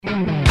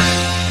Welcome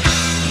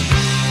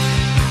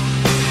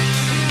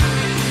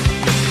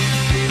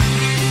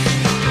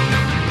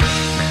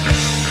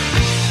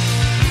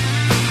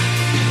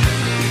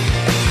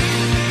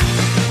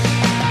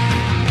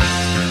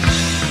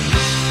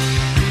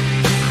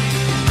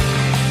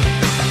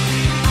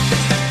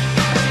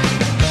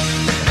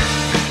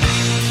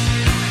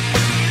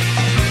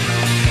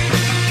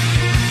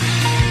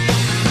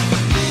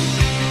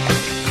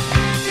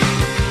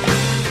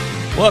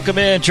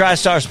in,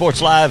 TriStar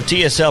Sports Live,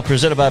 TSL,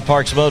 presented by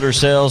Parks Motor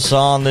Sales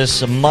on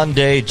this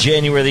Monday,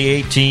 January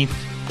the 18th.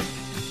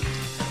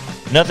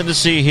 Nothing to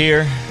see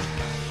here.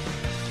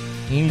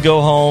 You can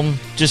go home.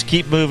 Just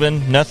keep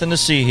moving. Nothing to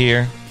see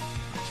here.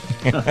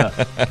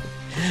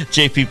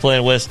 JP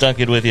playing West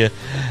Duncan with you.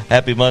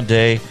 Happy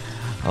Monday.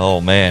 Oh,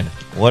 man.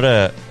 What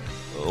a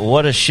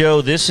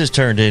show this has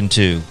turned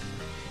into.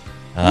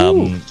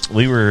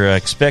 We were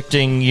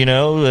expecting,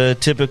 a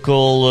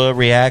typical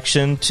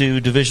reaction to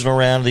divisional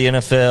round of the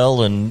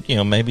NFL and,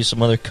 maybe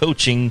some other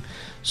coaching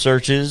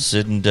searches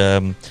and,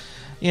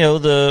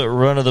 the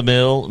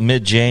run-of-the-mill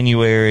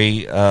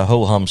mid-January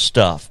ho-hum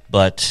stuff.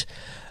 But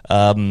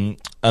a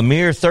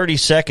mere 30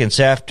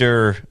 seconds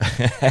after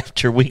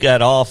we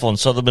got off on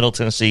Southern Middle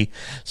Tennessee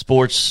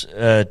Sports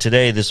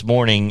today this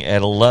morning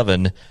at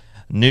 11,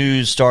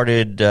 news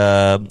started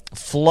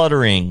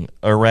fluttering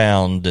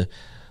around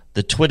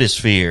the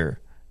Twittersphere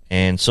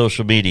and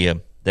social media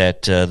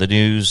that the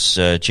news,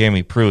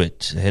 Jeremy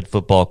Pruitt, head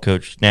football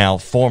coach, now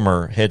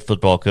former head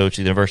football coach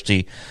at the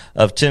University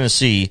of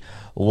Tennessee,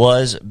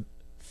 was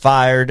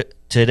fired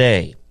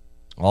today.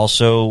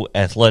 Also,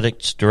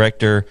 athletics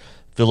director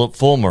Philip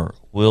Fulmer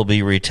will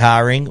be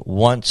retiring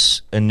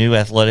once a new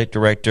athletic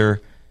director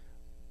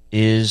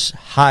is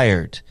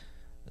hired.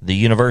 The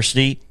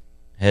university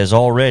has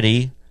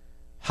already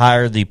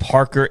hired the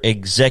Parker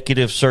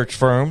Executive Search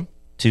Firm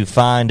to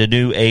find a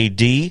new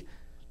AD.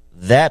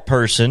 That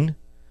person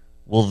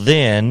will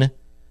then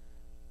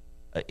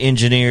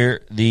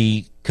engineer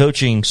the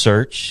coaching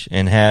search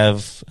and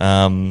have,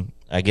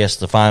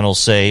 the final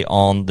say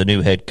on the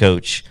new head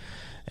coach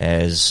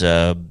as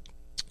they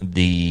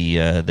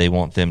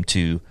want them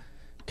to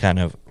kind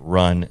of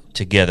run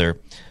together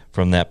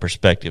from that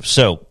perspective.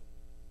 So,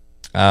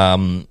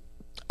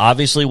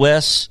 obviously,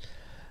 Wes,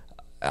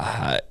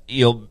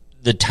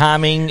 the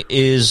timing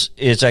is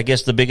I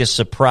guess the biggest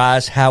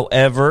surprise.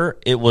 However,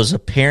 it was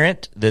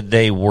apparent that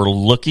they were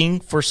looking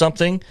for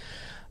something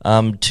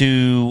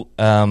to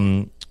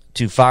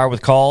fire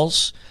with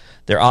calls.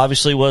 There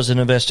obviously was an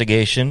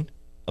investigation.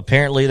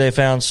 Apparently, they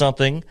found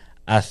something.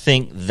 I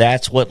think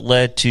that's what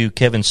led to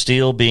Kevin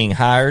Steele being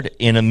hired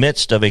in the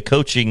midst of a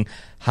coaching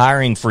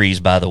hiring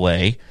freeze, by the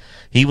way.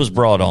 He was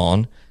brought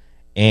on,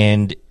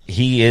 and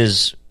he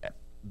is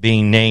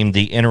being named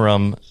the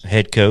interim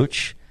head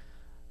coach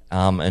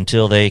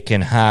until they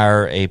can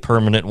hire a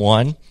permanent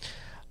one.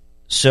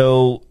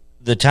 So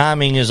the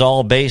timing is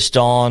all based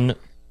on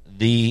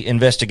the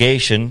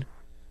investigation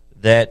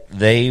that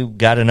they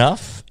got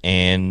enough,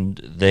 and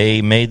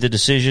they made the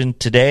decision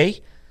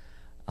today.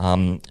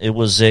 It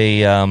was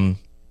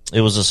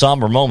a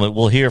somber moment.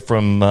 We'll hear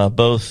from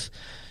both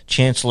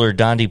Chancellor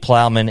Donde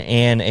Plowman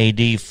and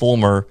AD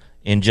Fulmer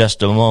in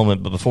just a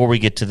moment. But before we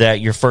get to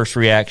that, your first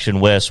reaction,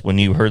 Wes, when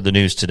you heard the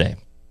news today?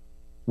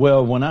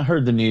 Well, when I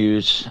heard the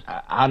news,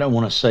 I don't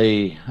want to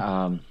say,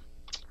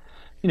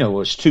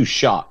 was too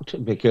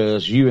shocked,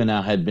 because you and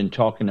I had been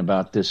talking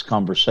about this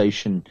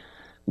conversation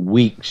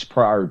weeks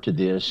prior to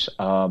this.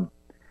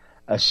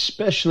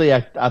 Especially,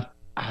 I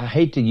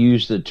hate to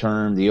use the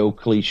term, the old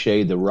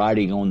cliche, the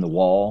writing on the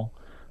wall,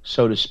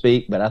 so to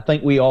speak, but I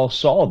think we all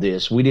saw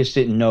this. We just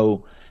didn't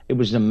know it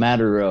was a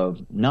matter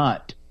of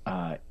not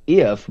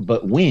if,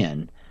 but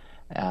when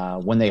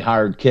they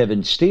hired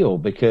Kevin Steele,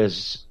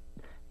 because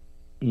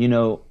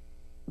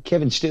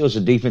Kevin Steele is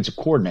a defensive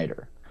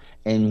coordinator,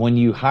 and when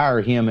you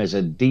hire him as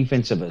a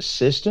defensive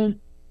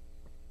assistant,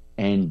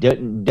 and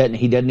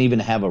he doesn't even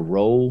have a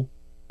role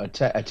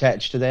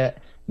attached to that,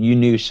 you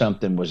knew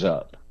something was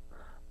up.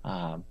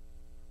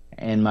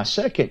 And my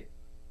second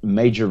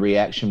major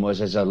reaction was,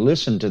 as I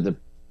listened to the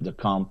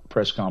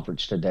press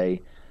conference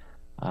today,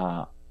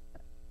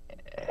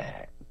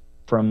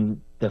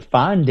 from the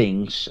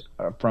findings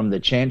from the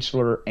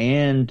Chancellor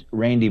and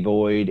Randy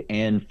Boyd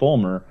and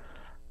Fulmer,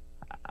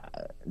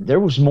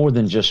 there was more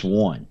than just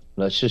one.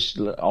 Let's just,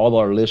 all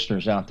our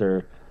listeners out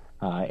there,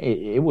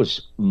 it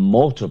was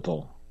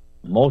multiple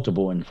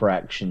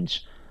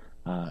infractions,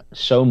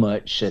 so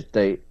much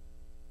that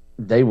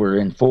they were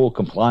in full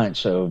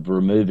compliance of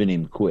removing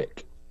him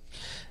quick.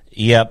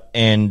 Yep,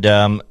 and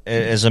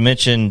as I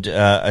mentioned,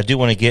 I do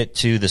want to get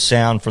to the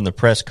sound from the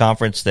press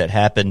conference that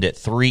happened at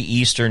 3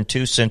 Eastern,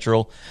 2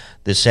 Central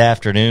this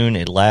afternoon.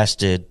 It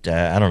lasted,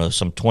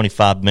 some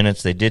 25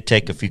 minutes. They did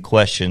take a few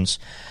questions.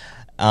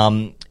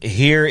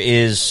 Here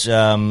is,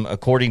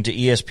 according to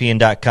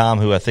ESPN.com,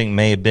 who I think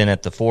may have been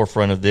at the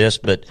forefront of this,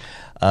 but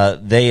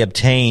they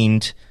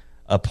obtained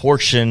a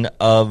portion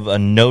of a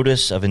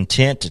notice of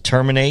intent to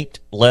terminate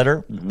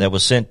letter that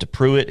was sent to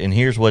Pruitt, and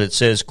here's what it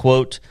says,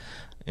 quote,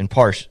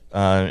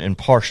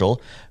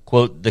 impartial,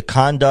 quote, the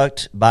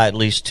conduct by at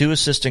least 2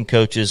 assistant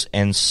coaches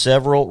and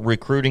several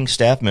recruiting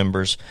staff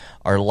members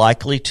are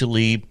likely to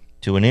lead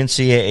to an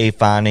NCAA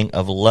finding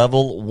of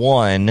level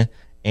 1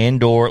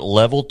 and or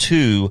level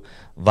 2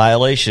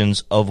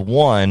 violations of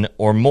one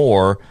or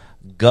more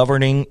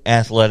governing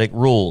athletic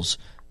rules.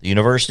 The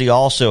university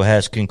also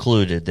has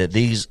concluded that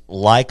these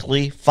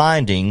likely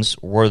findings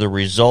were the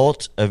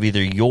result of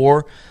either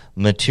your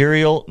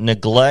material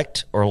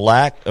neglect or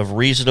lack of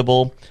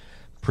reasonable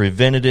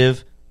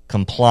preventative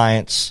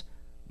compliance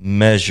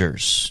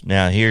measures.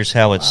 Now, here's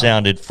how it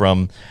sounded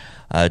from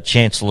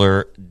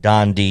Chancellor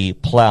Don D.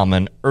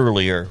 Plowman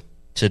earlier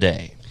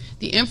today.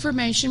 The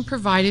information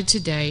provided to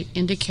date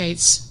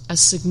indicates a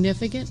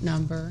significant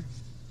number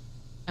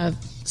of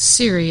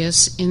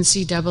serious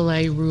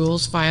NCAA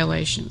rules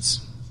violations.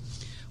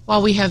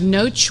 While we have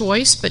no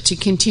choice but to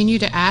continue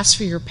to ask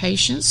for your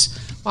patience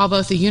while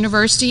both the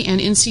university and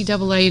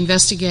NCAA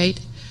investigate,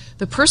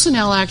 the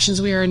personnel actions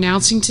we are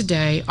announcing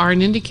today are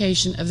an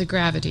indication of the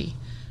gravity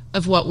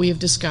of what we have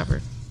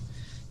discovered.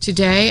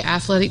 Today,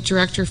 Athletic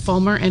Director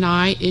Fulmer and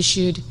I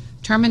issued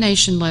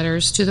termination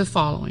letters to the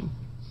following: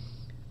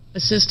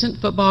 assistant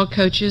football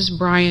coaches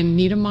Brian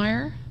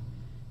Niedermeyer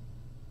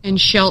and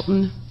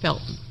Shelton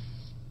Felton.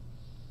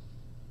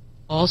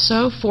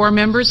 Also, 4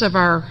 members of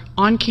our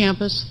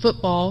on-campus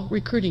football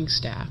recruiting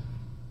staff.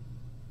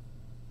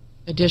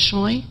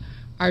 Additionally,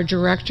 our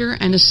director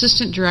and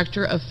assistant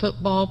director of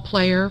football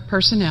player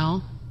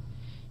personnel.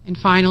 And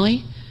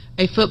finally,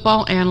 a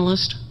football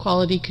analyst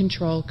quality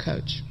control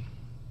coach.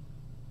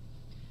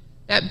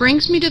 That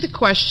brings me to the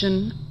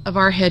question of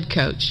our head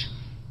coach.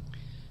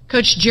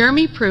 Coach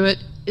Jeremy Pruitt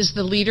is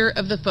the leader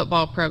of the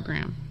football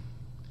program.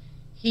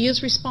 He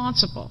is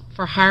responsible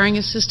for hiring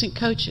assistant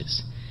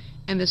coaches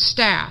and the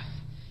staff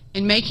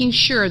and making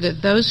sure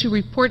that those who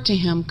report to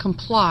him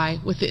comply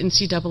with the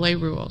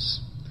NCAA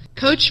rules.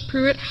 Coach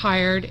Pruitt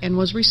hired and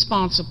was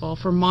responsible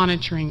for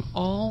monitoring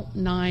all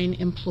 9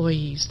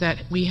 employees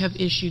that we have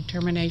issued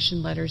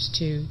termination letters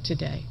to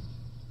today.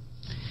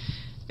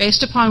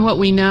 Based upon what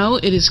we know,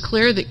 it is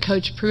clear that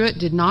Coach Pruitt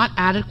did not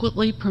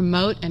adequately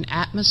promote an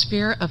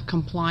atmosphere of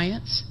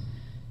compliance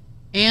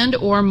and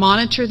or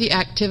monitor the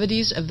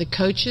activities of the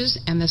coaches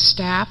and the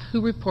staff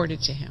who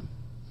reported to him.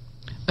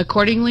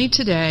 Accordingly,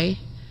 today,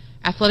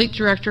 Athletic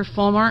Director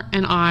Fulmer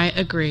and I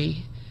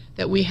agree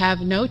that we have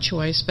no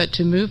choice but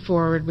to move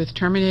forward with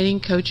terminating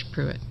Coach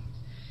Pruitt.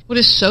 What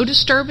is so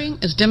disturbing,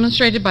 as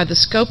demonstrated by the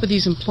scope of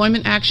these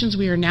employment actions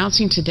we are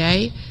announcing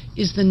today,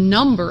 is the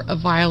number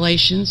of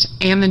violations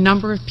and the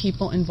number of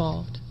people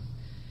involved,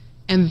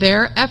 and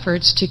their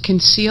efforts to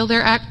conceal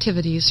their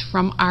activities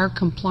from our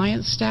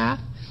compliance staff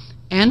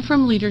and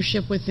from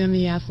leadership within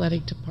the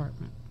athletic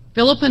department.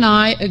 Philip and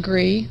I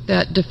agree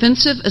that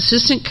defensive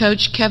assistant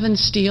coach Kevin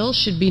Steele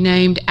should be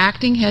named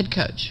acting head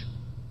coach.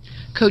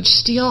 Coach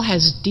Steele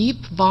has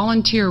deep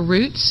volunteer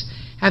roots,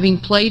 having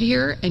played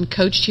here and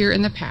coached here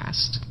in the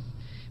past.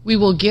 We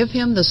will give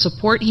him the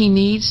support he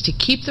needs to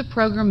keep the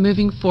program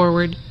moving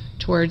forward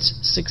towards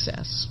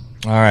success.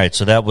 All right,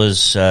 so that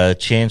was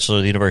Chancellor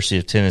of the University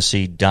of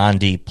Tennessee, Don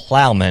D.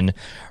 Plowman,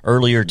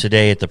 earlier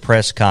today at the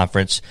press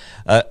conference.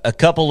 A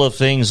couple of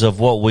things of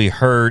what we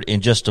heard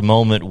in just a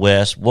moment,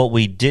 Wes. What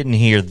we didn't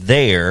hear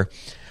there,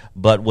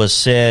 but was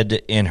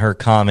said in her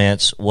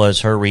comments,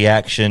 was her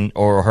reaction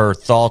or her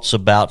thoughts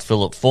about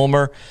Philip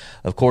Fulmer.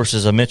 Of course,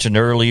 as I mentioned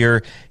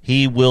earlier,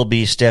 he will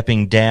be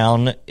stepping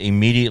down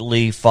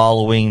immediately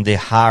following the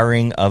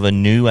hiring of a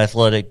new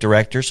athletic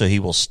director, so he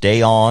will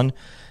stay on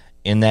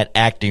in that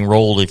acting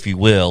role, if you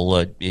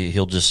will.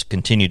 He'll just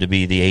continue to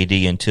be the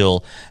AD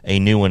until a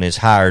new one is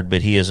hired,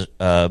 but he is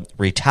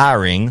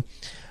retiring,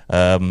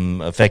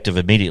 effective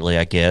immediately,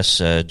 I guess.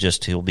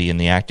 Just he'll be in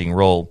the acting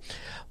role.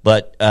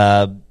 But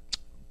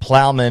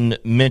Plowman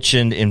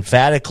mentioned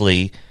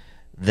emphatically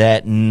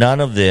that none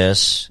of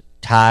this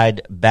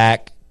tied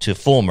back to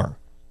Fulmer,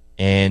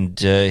 and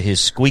his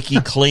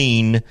squeaky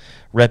clean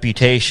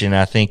reputation,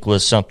 I think,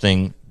 was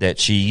something that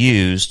she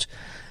used.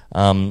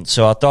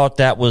 So I thought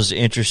that was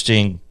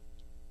interesting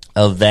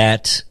of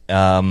that.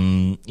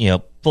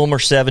 Fulmer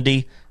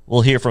 70,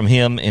 we'll hear from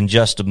him in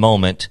just a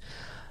moment.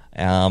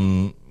 He's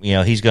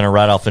going to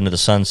ride off into the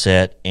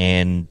sunset,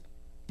 and,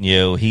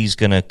 he's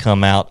going to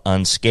come out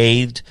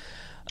unscathed.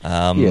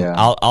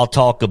 I'll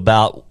talk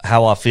about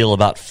how I feel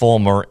about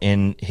Fulmer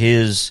and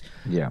his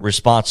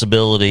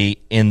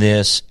responsibility in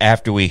this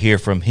after we hear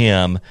from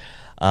him.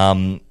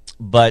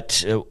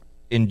 But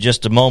in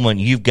just a moment,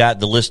 you've got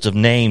the list of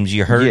names.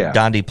 You heard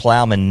Don D.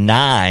 Plowman,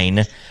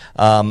 9.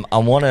 I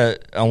want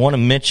to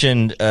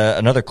mention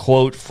another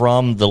quote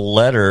from the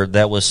letter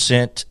that was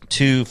sent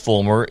to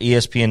Fulmer,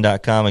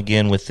 ESPN.com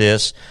again with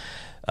this.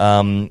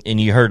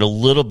 And you heard a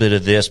little bit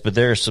of this, but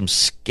there are some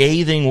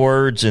scathing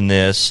words in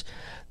this.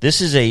 This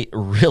is a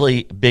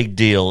really big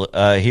deal.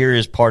 Here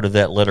is part of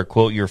that letter,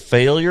 quote, "Your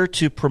failure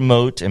to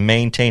promote and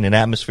maintain an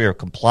atmosphere of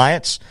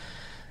compliance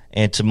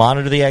and to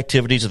monitor the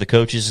activities of the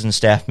coaches and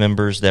staff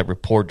members that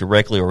report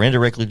directly or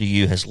indirectly to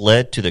you has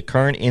led to the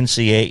current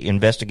NCAA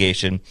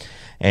investigation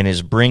and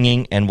is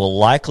bringing and will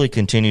likely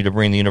continue to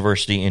bring the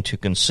university into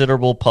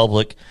considerable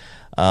public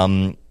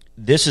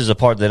this is a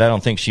part that I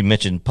don't think she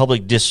mentioned,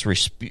 public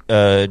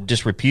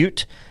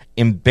disrepute,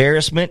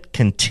 embarrassment,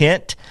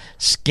 contempt,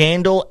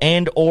 scandal,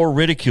 and or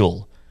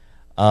ridicule.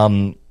 I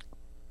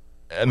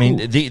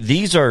mean,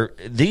 these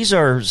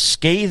are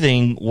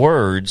scathing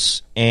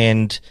words,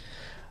 and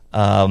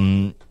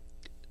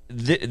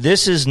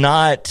this is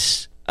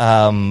not,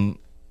 thank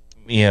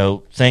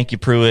you,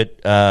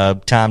 Pruitt,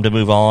 time to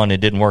move on,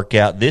 it didn't work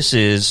out. This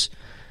is,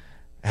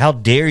 how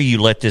dare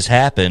you let this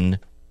happen?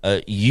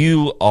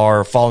 You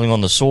are falling on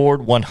the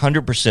sword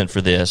 100%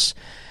 for this,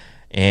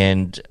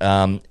 and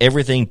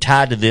everything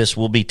tied to this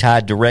will be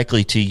tied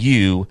directly to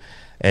you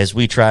as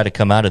we try to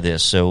come out of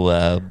this.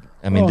 So,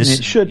 this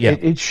it should,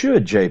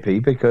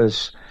 JP,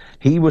 because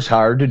he was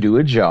hired to do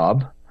a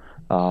job,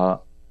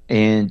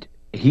 and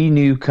he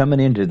knew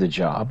coming into the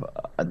job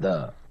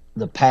the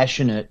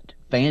passionate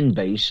fan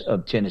base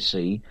of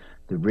Tennessee,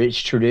 the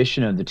rich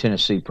tradition of the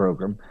Tennessee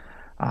program,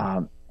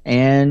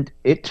 and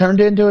it turned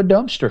into a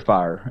dumpster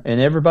fire,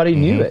 and everybody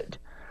knew it.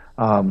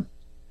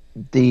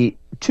 The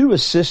two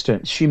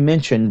assistants she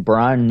mentioned,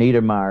 Brian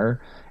Niedermeyer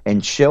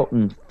and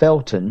Shelton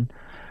Felton,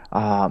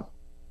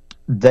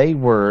 they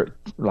were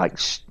like,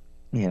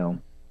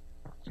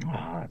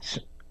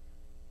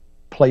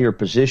 player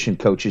position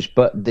coaches,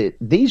 but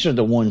these are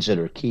the ones that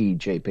are key,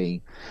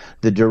 JP.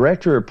 The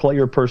director of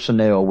player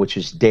personnel, which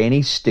is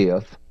Danny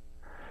Stiff,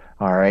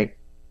 all right,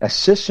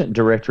 assistant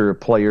director of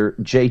player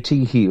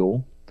JT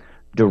Hill,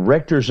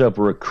 directors of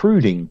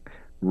recruiting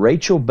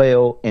Rachel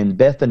Bell and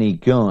Bethany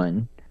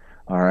Gunn,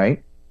 all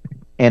right,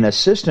 and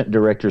assistant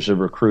directors of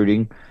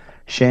recruiting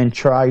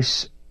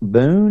Shantrice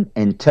Boone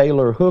and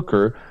Taylor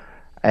Hooker,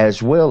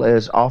 as well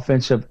as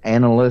offensive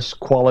analyst,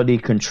 quality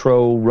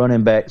control,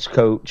 running backs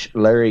coach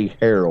Larry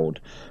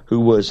Harold, who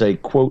was a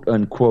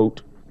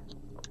quote-unquote,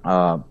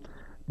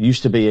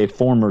 used to be a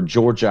former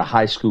Georgia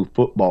high school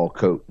football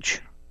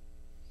coach.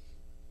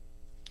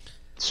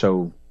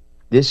 So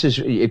this is,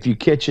 if you're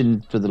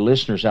catching, for the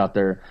listeners out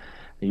there,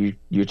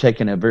 you're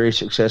taking a very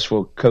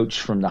successful coach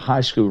from the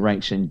high school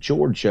ranks in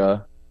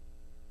Georgia,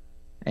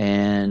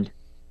 and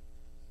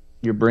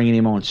you're bringing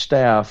him on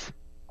staff,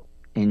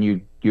 and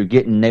you're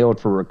getting nailed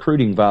for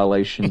recruiting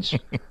violations.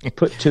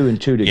 Put two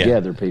and two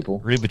together, people.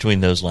 Read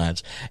between those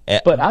lines.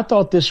 But I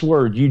thought this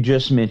word, you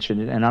just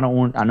mentioned it, and I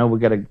know we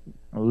got to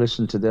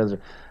listen to the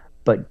other,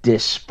 but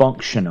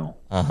dysfunctional.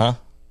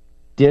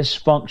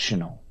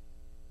 Dysfunctional.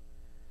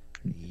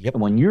 Yep.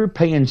 When you're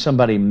paying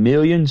somebody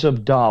millions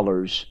of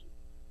dollars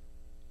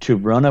to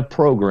run a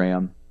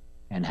program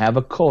and have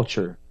a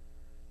culture,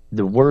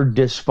 the word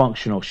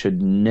dysfunctional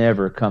should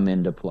never come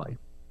into play.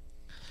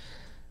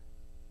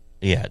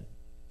 Yeah.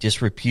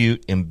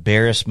 Disrepute,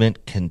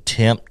 embarrassment,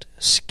 contempt,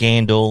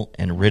 scandal,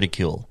 and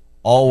ridicule.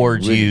 All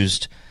words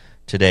used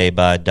today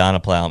by Donna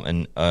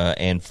Plowman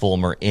and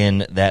Fulmer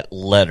in that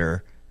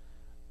letter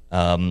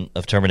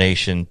of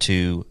termination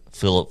to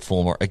Philip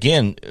Fulmer.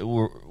 Again,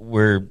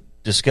 we're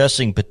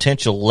discussing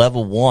potential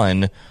level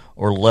 1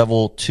 or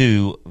level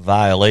 2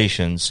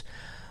 violations.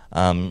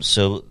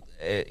 So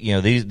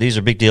these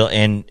are big deal,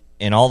 and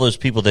all those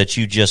people that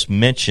you just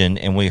mentioned,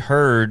 and we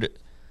heard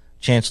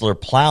Chancellor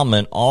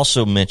Plowman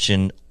also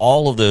mention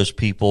all of those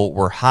people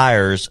were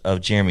hires of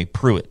Jeremy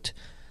Pruitt,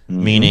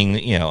 meaning,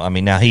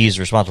 now he's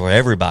responsible for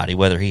everybody,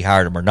 whether he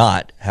hired them or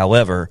not.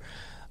 However,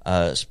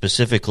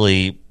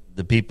 specifically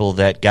the people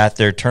that got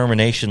their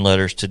termination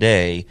letters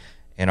today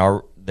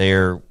and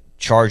they're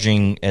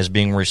charging as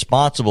being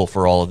responsible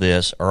for all of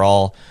this are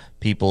all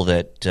people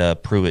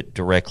that Pruitt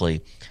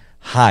directly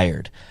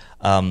hired.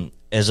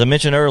 As I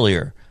mentioned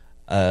earlier,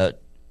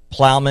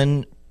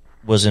 Plowman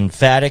was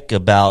emphatic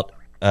about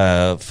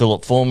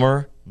Philip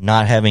Fulmer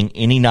not having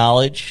any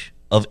knowledge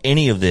of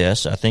any of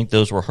this. I think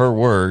those were her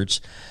words.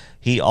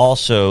 He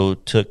also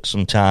took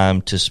some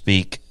time to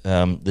speak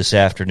this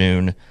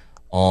afternoon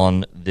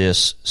on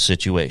this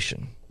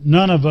situation.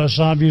 None of us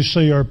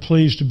obviously are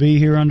pleased to be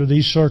here under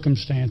these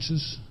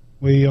circumstances.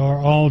 We are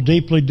all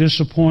deeply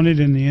disappointed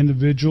in the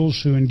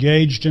individuals who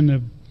engaged in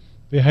the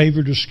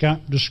behavior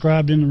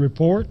described in the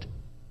report.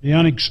 The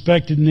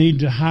unexpected need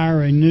to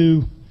hire a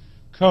new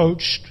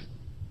coach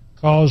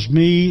caused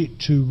me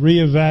to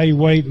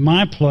reevaluate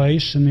my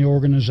place in the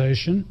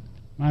organization.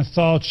 My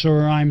thoughts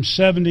are, I'm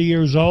 70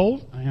 years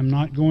old. I am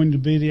not going to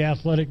be the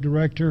athletic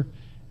director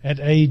at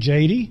age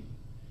 80.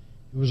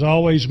 It was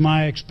always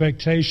my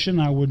expectation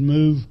I would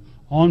move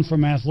on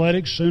from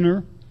athletics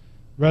sooner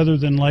rather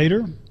than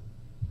later.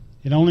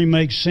 It only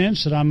makes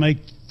sense that I make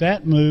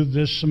that move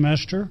this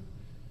semester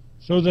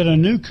so that a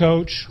new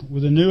coach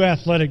with a new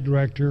athletic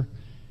director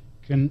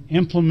can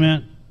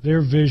implement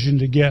their vision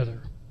together.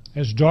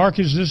 As dark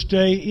as this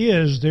day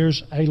is,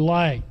 there's a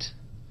light.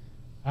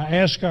 I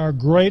ask our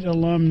great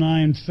alumni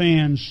and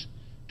fans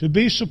to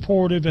be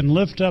supportive and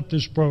lift up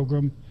this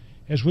program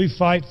as we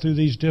fight through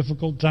these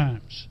difficult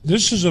times.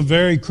 This is a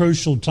very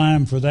crucial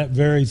time for that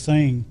very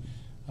thing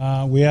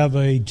We have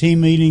a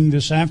team meeting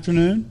this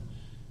afternoon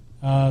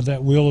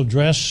that will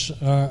address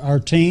our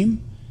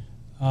team.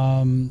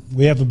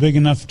 We have a big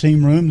enough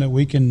team room that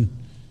we can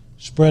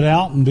spread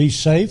out and be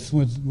safe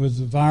with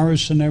the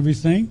virus and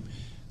everything.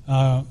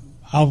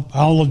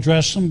 I'll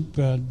address them.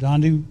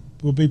 Dondi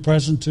will be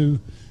present to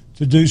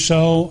do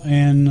so,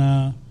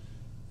 and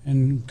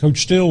Coach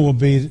Steele will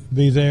be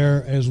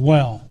there as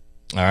well.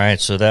 All right,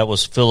 so that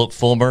was Philip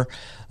Fulmer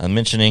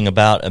mentioning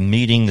about a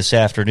meeting this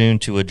afternoon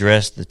to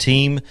address the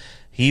team.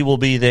 He will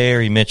be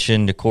there. He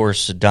mentioned, of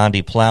course,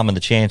 Dondi Plowman,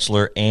 the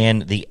chancellor,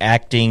 and the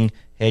acting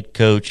head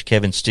coach,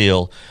 Kevin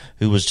Steele,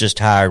 who was just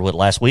hired,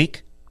 last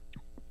week?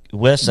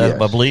 Wes, yes.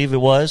 I believe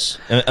it was,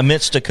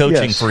 amidst a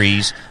coaching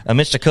freeze,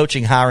 amidst a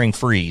coaching hiring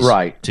freeze,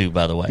 right? Too,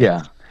 by the way,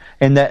 yeah,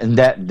 and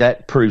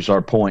that proves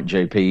our point,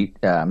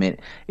 JP. I mean,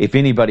 if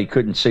anybody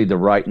couldn't see the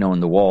writing on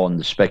the wall and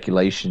the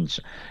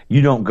speculations,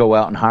 you don't go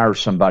out and hire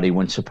somebody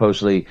when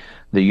supposedly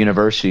the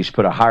universities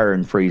put a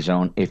hiring freeze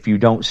on. If you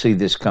don't see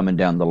this coming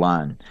down the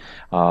line,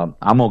 I'm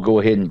gonna go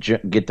ahead and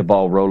get the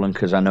ball rolling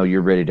because I know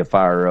you're ready to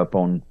fire up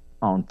on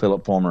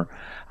Philip Fulmer.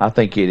 I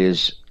think it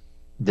is.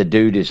 The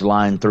dude is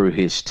lying through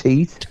his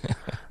teeth.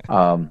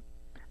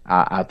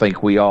 I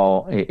think we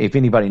all, if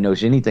anybody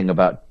knows anything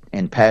about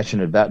and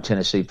passionate about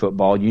Tennessee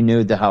football, you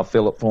knew how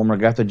Philip Fulmer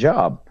got the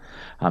job.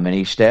 I mean,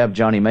 he stabbed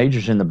Johnny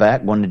Majors in the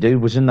back when the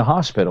dude was in the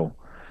hospital.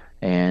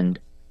 And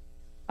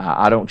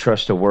I don't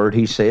trust a word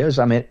he says.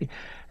 I mean,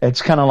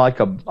 it's kind of like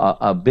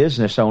a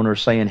business owner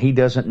saying he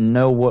doesn't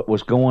know what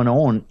was going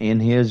on in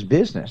his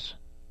business.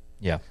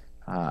 Yeah.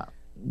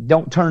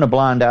 Don't turn a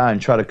blind eye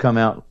and try to come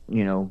out,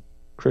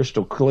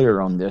 crystal clear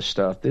on this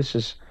stuff. This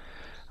is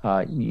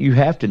you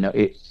have to know.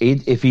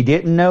 If he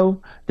didn't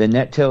know, then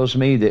that tells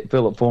me that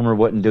Philip Fulmer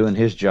wasn't doing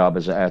his job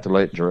as an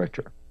athletic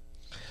director.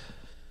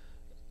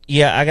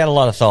 Yeah, I got a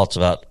lot of thoughts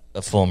about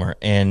Fulmer,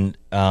 and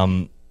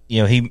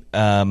he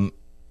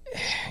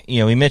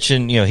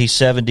mentioned he's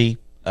 70,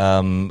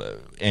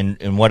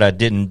 and what I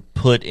didn't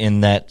put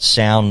in that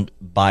sound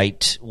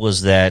bite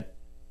was that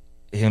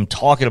him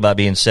talking about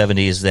being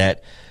 70 is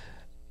that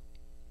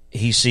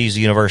he sees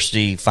the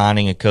university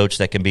finding a coach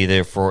that can be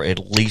there for at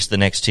least the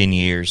next 10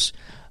 years.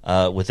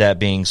 With that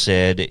being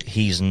said,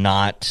 he's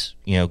not,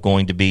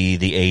 going to be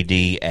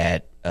the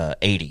AD at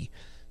 80.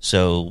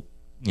 So,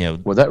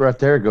 well, that right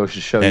there goes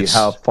to show you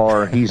how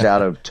far he's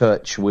out of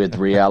touch with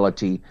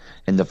reality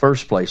in the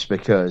first place,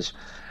 because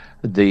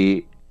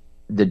the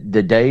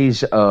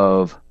days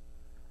of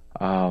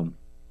coaches,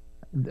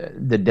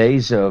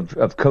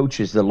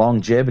 the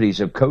longevities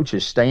of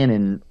coaches staying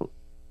in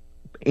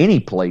any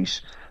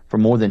place for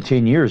more than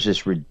 10 years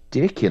is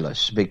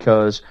ridiculous,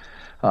 because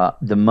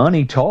the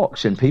money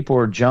talks and people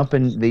are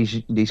jumping.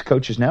 These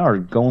coaches now are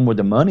going where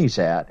the money's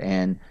at,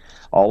 and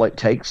all it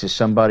takes is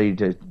somebody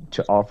to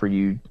offer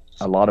you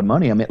a lot of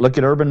money. I mean, look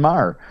at Urban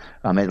Meyer.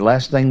 I mean, the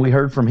last thing we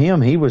heard from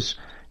him, he was,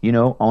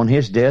 on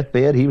his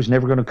deathbed. He was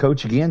never going to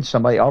coach again.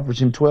 Somebody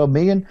offers him $12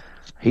 million.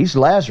 He's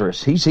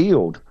Lazarus. He's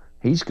healed.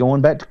 He's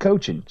going back to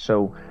coaching.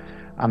 So,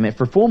 I mean,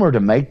 for Fulmer to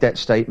make that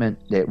statement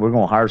that we're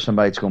going to hire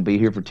somebody that's going to be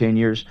here for 10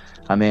 years,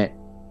 I mean,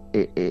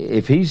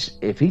 if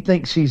he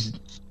thinks he's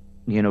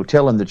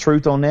telling the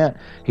truth on that,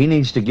 he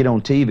needs to get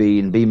on TV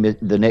and be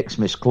the next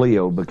Miss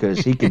Cleo, because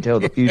he can tell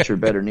the future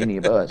better than any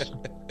of us.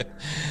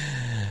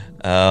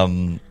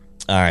 All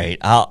right,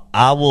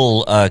 I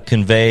will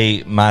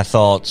convey my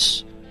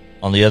thoughts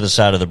on the other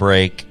side of the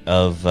break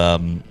of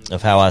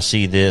how I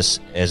see this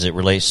as it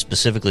relates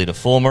specifically to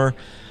Fulmer.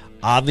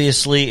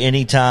 Obviously,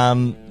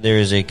 anytime there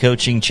is a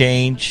coaching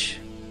change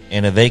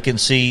and a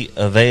vacancy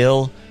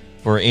avail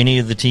for any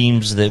of the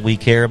teams that we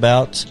care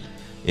about,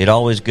 it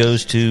always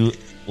goes to,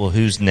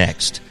 who's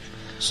next?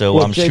 So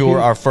I'm JP, sure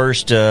our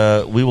first,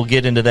 we will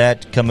get into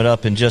that coming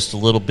up in just a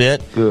little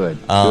bit. Good.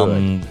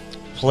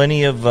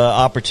 Plenty of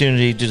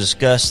opportunity to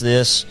discuss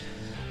this.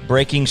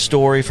 Breaking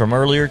story from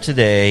earlier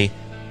today,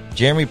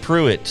 Jeremy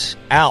Pruitt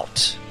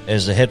out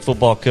as the head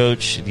football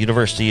coach at the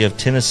University of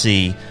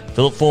Tennessee.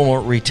 Philip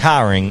Fulmer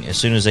retiring as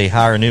soon as they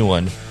hire a new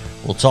one.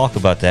 We'll talk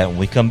about that when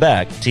we come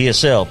back.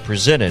 TSL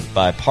presented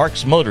by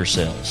Parks Motor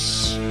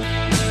Sales.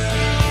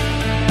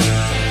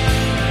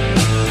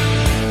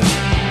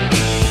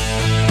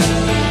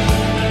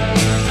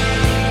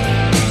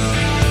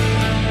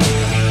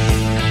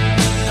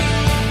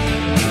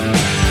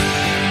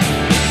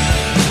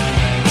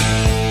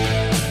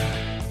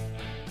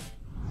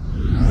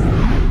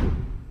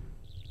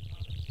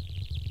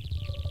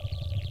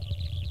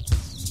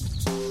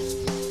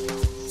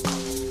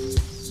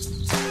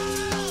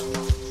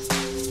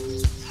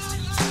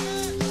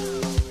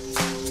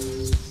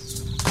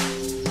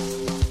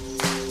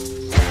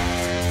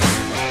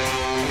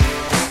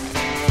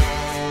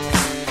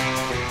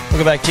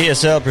 Welcome back,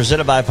 TSL,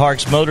 presented by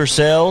Parks Motor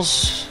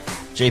Sales.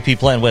 JP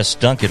Plan West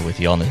Duncan with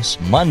you on this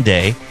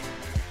Monday,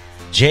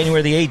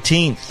 January the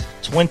 18th,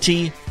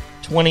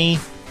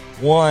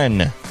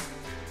 2021.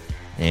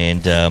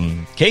 And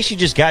in case you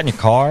just got in your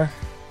car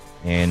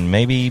and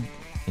maybe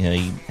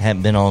you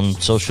haven't been on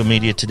social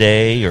media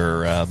today,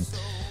 or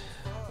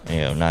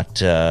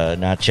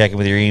not checking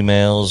with your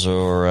emails,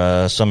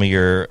 or some of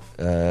your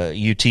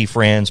UT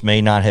friends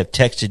may not have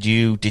texted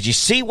you. Did you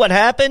see what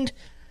happened?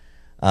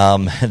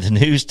 The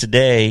news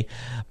today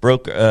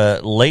broke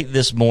late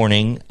this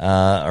morning,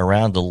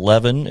 around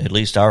 11, at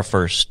least our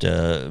first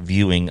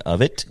viewing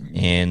of it,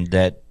 and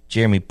that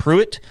Jeremy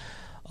Pruitt,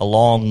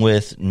 along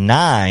with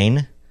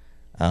 9,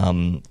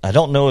 I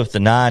don't know if the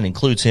 9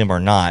 includes him or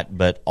not,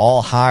 but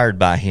all hired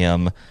by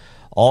him,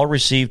 all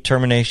received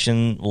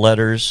termination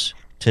letters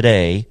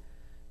today,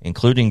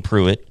 including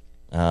Pruitt,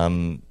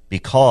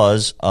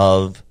 because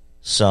of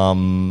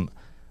some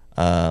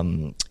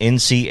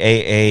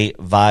NCAA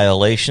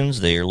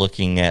violations. They are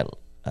looking at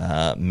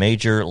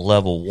major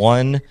level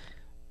 1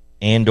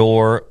 and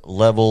or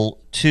level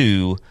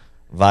 2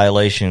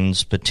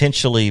 violations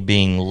potentially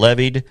being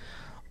levied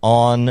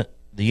on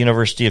the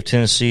University of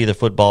Tennessee, the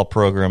football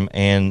program,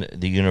 and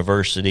the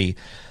university.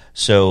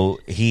 So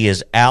he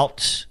is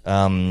out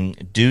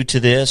due to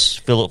this.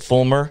 Philip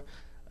Fulmer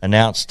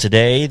announced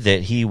today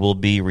that he will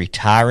be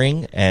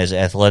retiring as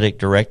athletic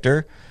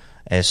director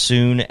as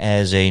soon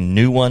as a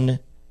new one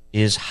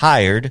is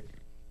hired.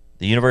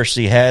 The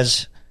university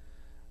has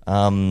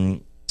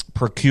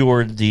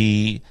procured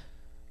the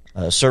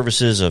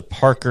services of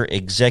Parker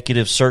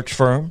Executive Search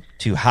Firm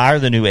to hire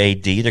the new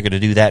AD. They're going to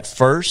do that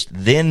first,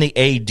 then the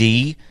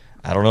AD.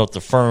 I don't know if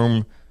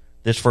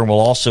this firm will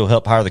also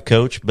help hire the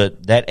coach,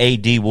 but that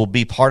AD will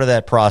be part of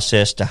that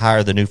process to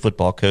hire the new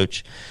football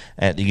coach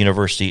at the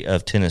University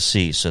of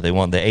Tennessee. So they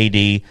want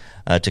the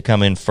AD to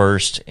come in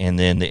first, and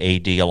then the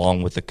AD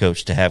along with the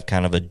coach to have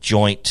kind of a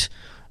joint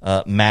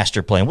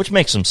master plan, which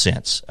makes some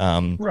sense.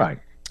 Right.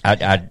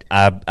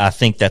 I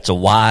think that's a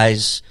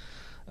wise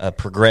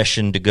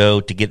progression to go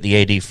to get the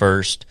AD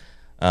first.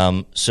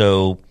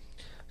 So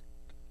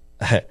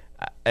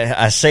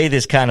I say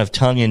this kind of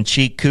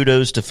tongue-in-cheek.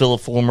 Kudos to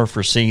Philip Fulmer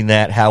for seeing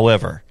that.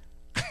 However,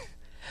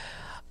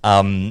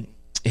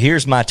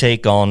 here's my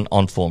take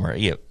on Fulmer.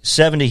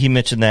 70, he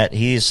mentioned that.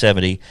 He is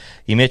 70.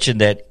 He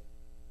mentioned that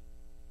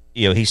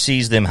he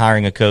sees them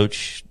hiring a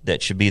coach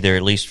that should be there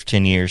at least for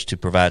 10 years to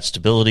provide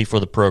stability for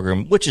the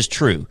program, which is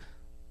true.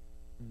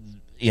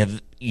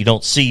 You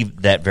don't see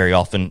that very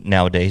often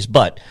nowadays,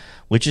 but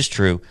which is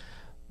true.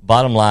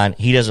 Bottom line,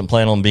 he doesn't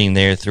plan on being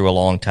there through a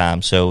long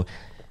time, so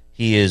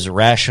he is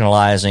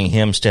rationalizing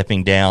him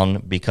stepping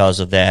down because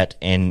of that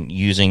and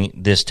using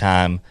this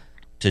time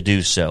to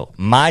do so.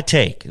 My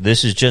take,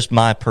 this is just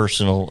my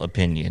personal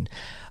opinion.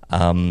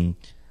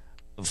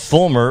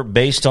 Fulmer,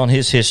 based on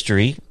his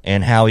history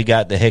and how he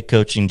got the head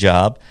coaching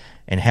job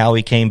and how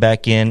he came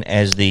back in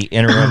as the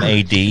interim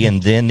AD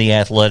and then the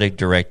athletic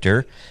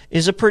director,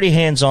 is a pretty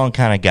hands-on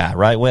kind of guy,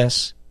 right,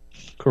 Wes?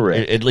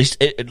 Correct. At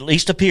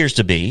least appears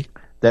to be.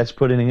 That's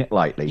putting it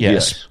lightly. Yeah,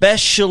 yes.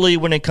 Especially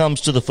when it comes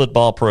to the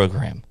football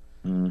program.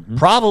 Mm-hmm.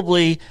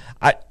 Probably,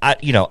 I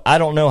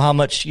don't know how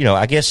much.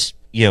 I guess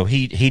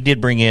he did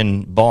bring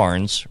in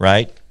Barnes,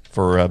 right,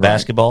 for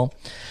basketball,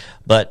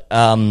 but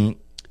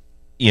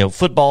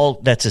football,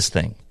 that's his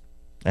thing,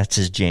 that's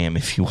his jam,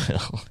 if you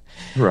will.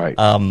 Right.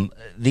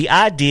 The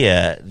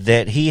idea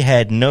that he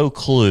had no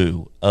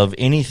clue of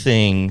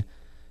anything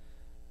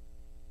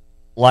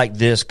like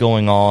this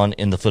going on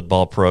in the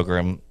football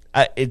program,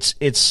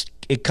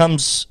 it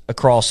comes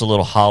across a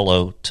little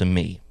hollow to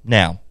me.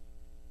 Now,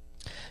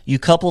 you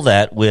couple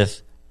that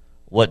with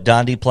what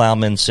Dondi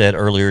Plowman said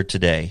earlier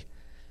today,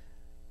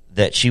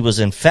 that she was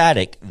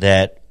emphatic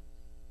that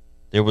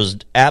there was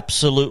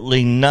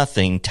absolutely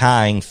nothing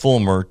tying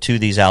Fulmer to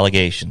these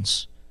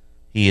allegations.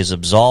 He is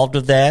absolved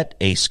of that.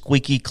 A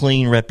squeaky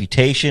clean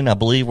reputation, I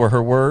believe were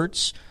her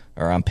words,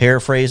 or I'm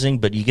paraphrasing,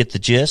 but you get the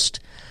gist.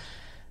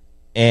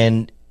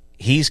 And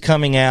he's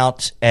coming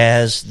out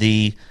as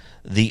the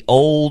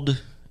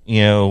old,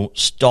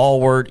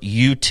 stalwart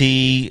UT,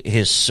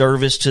 his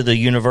service to the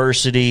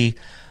university.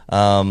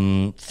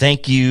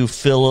 Thank you,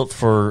 Philip,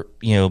 for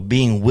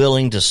being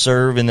willing to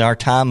serve in our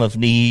time of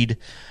need.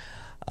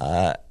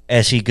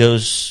 As he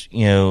goes,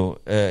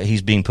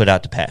 he's being put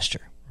out to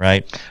pasture,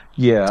 right?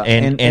 Yeah,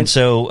 and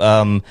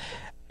so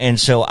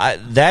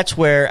that's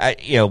where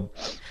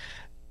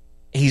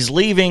he's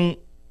leaving.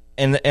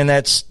 And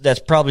that's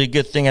probably a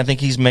good thing. I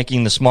think he's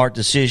making the smart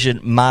decision.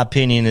 My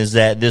opinion is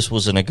that this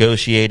was a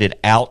negotiated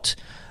out.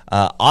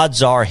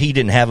 Odds are he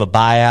didn't have a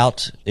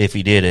buyout. If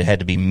he did, it had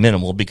to be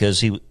minimal because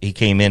he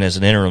came in as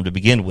an interim to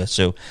begin with.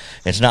 So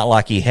it's not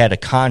like he had a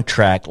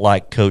contract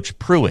like Coach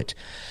Pruitt.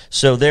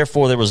 So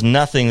therefore, there was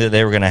nothing that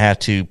they were going to have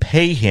to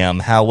pay him.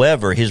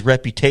 However, his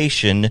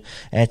reputation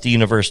at the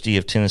University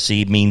of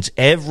Tennessee means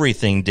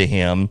everything to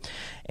him.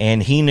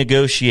 And he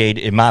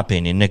negotiated, in my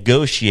opinion,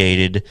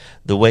 the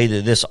way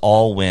that this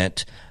all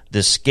went.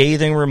 The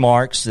scathing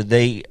remarks that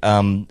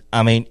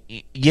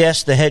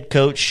yes, the head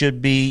coach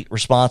should be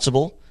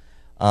responsible.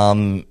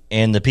 And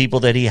the people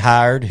that he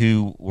hired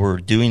who were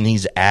doing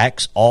these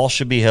acts all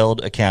should be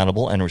held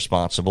accountable and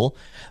responsible.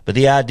 But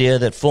the idea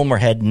that Fulmer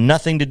had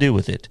nothing to do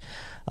with it,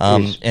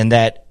 and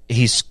that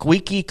he's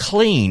squeaky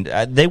clean.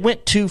 They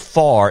went too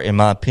far, in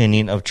my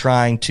opinion, of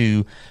trying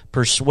to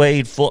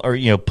persuade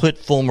put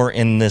Fulmer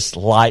in this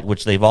light,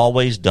 which they've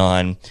always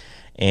done.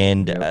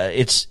 And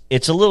it's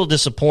a little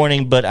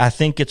disappointing, but I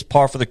think it's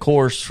par for the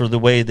course for the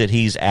way that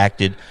he's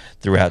acted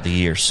throughout the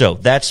year. So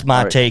that's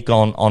my take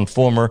on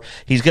Fulmer.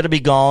 He's going to be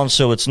gone,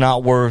 so it's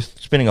not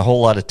worth spending a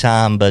whole lot of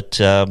time. But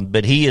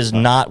he is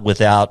not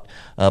without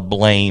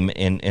blame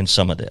in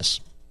some of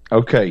this.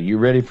 Okay, you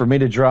ready for me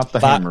to drop the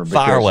hammer?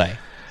 Fire away.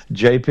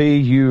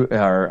 JP, you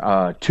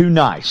are too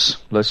nice.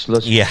 Let's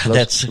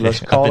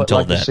call it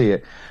like you see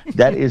it.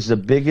 That is the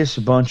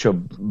biggest bunch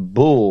of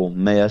bull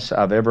mess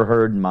I've ever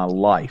heard in my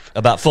life.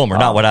 About Fulmer,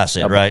 not what I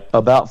said, right?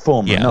 About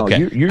Fulmer. Yeah, no,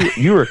 okay.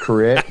 you are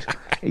correct.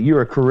 You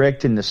are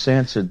correct in the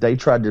sense that they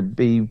tried to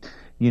be,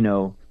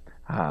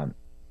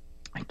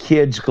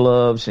 kids'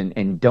 gloves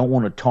and don't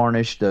want to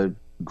tarnish the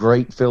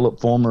great Philip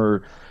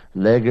Fulmer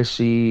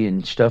legacy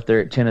and stuff there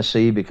at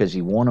Tennessee because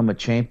he won them a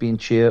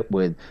championship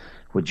with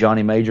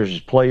Johnny Majors as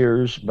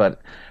players.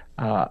 But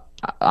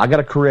I got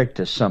to correct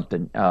us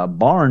something.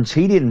 Barnes,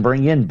 he didn't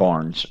bring in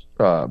Barnes.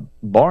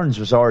 Barnes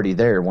was already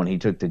there when he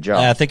took the job.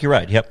 I think you're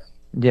right. Yep.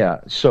 Yeah,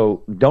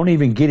 so don't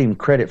even get him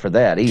credit for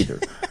that either.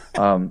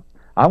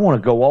 I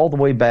want to go all the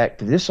way back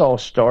to this. All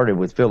started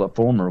with Philip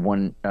Fulmer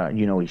when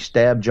he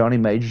stabbed Johnny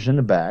Majors in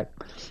the back.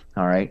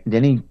 All right,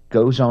 then he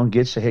goes on,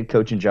 gets the head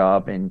coaching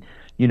job, and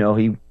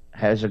he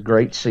has a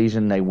great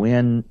season. They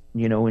win,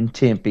 in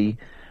Tempe.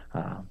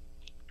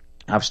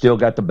 I've still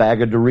got the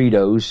bag of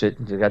Doritos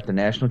that got the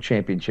national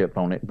championship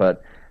on it,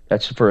 but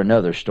that's for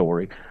another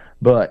story.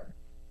 But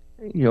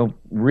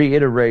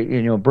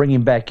reiterate, bring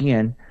him back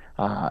in.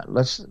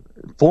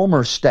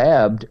 Fulmer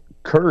stabbed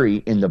Curry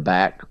in the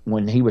back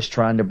when he was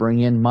trying to bring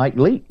in Mike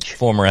Leach,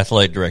 former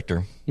athletic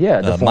director.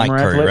 Yeah, the former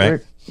Mike Curry,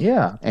 right?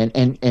 Yeah,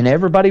 and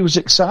everybody was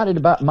excited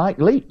about Mike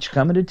Leach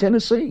coming to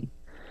Tennessee.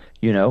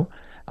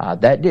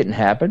 That didn't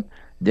happen.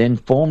 Then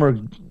Fulmer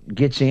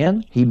gets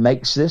in. He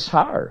makes this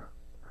hire.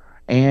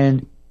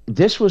 And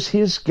this was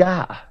his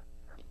guy.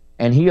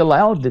 And he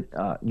allowed,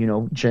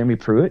 Jeremy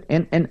Pruitt.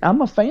 And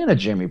I'm a fan of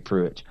Jeremy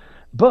Pruitt.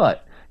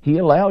 But he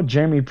allowed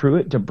Jeremy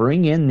Pruitt to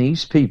bring in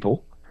these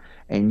people.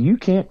 And you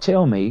can't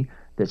tell me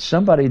that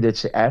somebody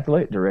that's the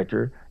athletic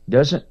director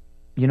doesn't,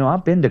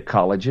 I've been to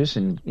colleges.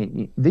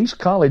 And these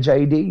college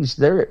ADs,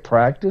 they're at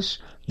practice.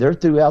 They're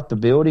throughout the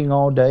building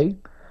all day.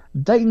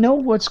 They know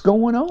what's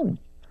going on.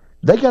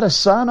 They got to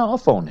sign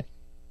off on it.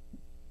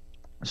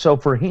 So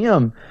for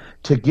him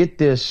to get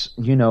this,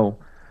 he's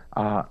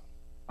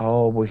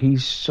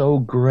so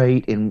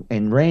great.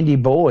 And Randy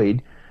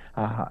Boyd,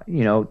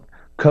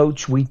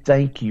 Coach, we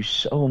thank you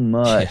so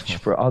much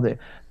for all that.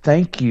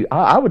 Thank you.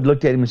 I would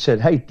look at him and said,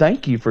 hey,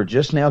 thank you for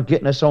just now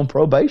getting us on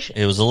probation.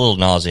 It was a little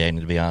nauseating,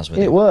 to be honest with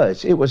you.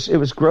 It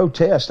was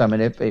grotesque. I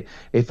mean,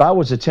 if I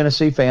was a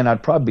Tennessee fan,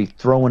 I'd probably be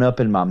throwing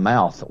up in my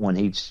mouth when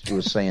he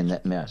was saying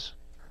that mess.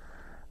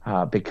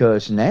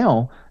 Because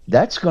now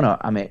that's gonna.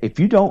 I mean, if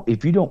you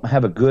don't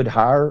have a good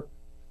hire,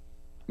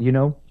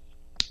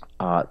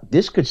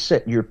 this could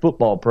set your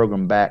football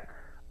program back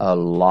a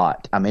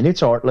lot. I mean,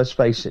 let's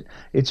face it,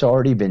 it's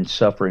already been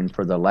suffering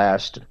for the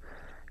last,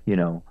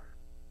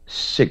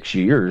 6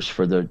 years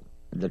for the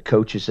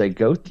coaches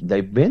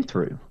they've been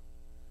through.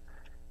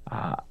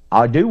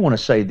 I do want to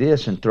say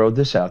this and throw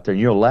this out there,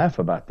 and you'll laugh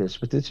about this,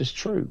 but this is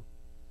true.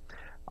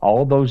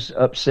 All those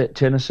upset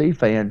Tennessee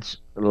fans,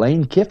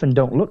 Lane Kiffin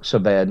don't look so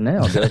bad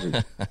now, does he?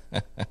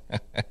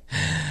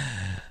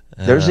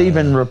 There's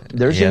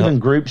even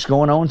groups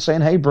going on saying,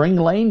 "Hey, bring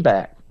Lane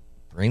back.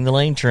 Bring the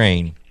Lane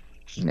train."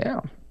 Yeah,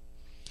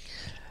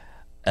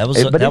 that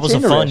was a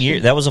fun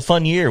year. That was a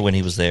fun year when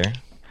he was there.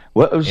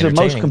 Well, it was the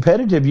most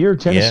competitive year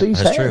Tennessee's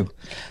had.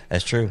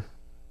 That's true.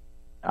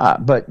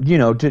 But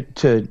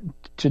to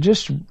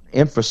just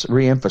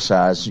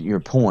reemphasize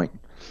your point,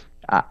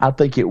 I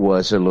think it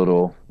was a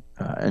little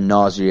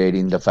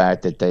nauseating, the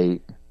fact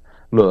that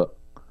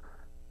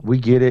we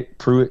get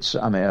it.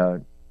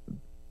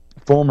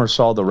 Fulmer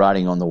saw the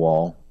writing on the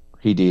wall.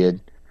 He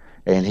did.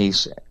 And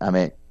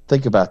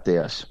think about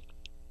this.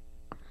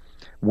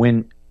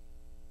 When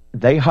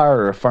they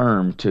hire a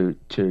firm to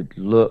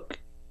look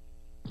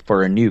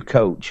for a new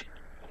coach,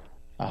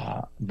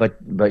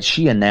 but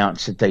she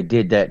announced that they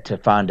did that to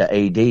find an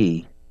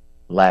AD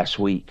last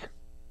week.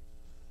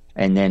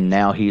 And then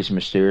now he's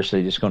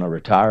mysteriously just going to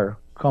retire.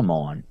 Come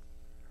on.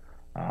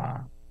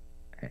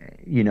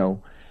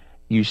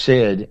 You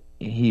said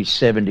he's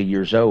 70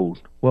 years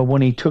old. Well,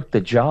 when he took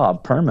the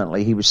job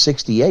permanently, he was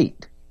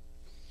 68.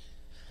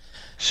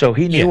 So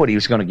he knew what he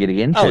was going to get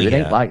into. Oh, it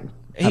ain't like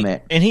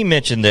and he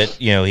mentioned that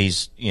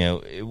he's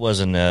it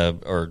wasn't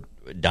or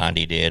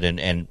Dondi did,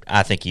 and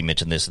I think he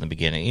mentioned this in the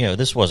beginning.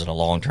 This wasn't a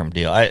long-term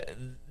deal.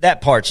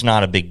 That part's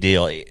not a big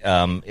deal.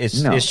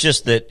 It's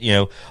just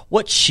that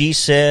what she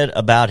said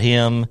about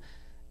him,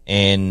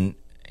 and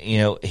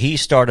he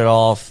started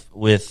off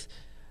with.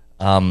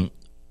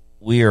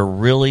 We are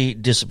really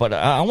disappointed.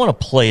 I want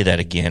to play that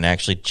again,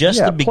 actually.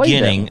 Just the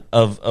beginning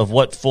of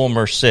what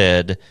Fulmer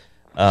said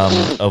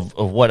of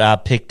what I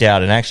picked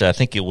out, and actually I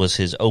think it was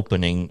his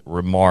opening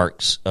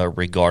remarks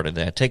regarding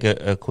that. Take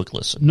a quick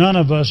listen. None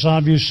of us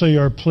obviously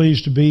are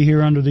pleased to be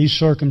here under these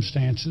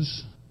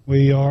circumstances.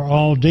 We are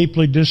all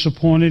deeply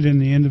disappointed in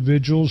the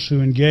individuals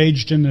who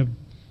engaged in the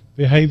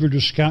behavior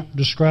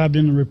described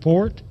in the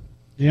report.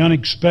 The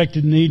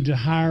unexpected need to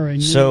hire a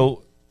new...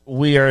 So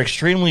we are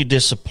extremely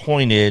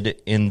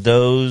disappointed in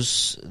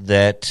those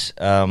that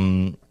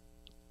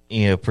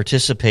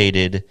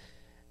participated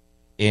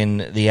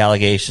in the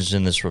allegations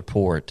in this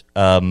report.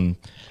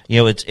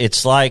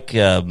 It's like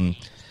we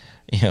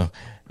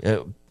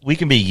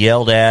can be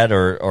yelled at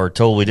or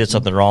told we did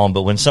something wrong,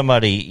 but when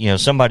somebody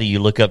you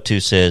look up to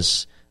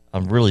says,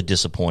 "I'm really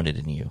disappointed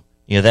in you,"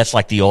 that's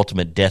like the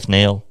ultimate death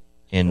nail.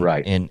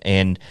 Right.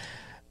 And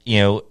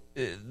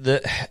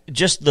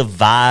the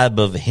vibe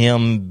of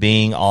him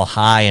being all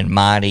high and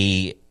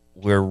mighty,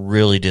 we're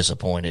really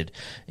disappointed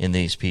in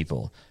these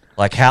people.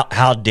 Like,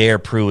 how dare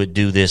Pruitt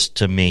do this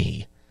to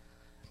me?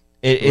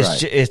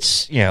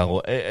 It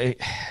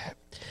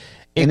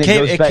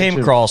came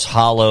across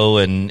hollow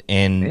and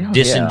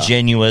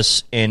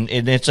disingenuous, and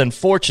it's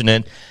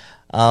unfortunate.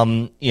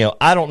 I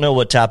don't know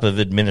what type of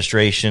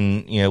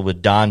administration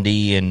with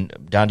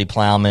Donde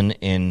Plowman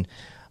and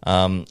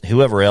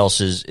whoever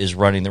else is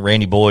running the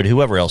Randy Boyd,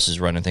 whoever else is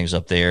running things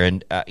up there,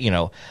 and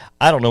I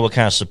don't know what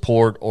kind of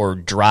support or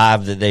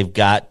drive that they've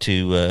got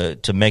to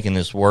making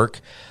this work.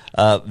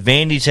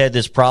 Vandy's had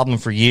this problem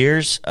for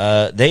years.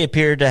 They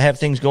appear to have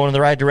things going in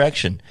the right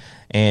direction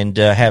and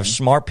have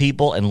smart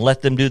people and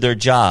let them do their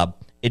job.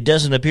 It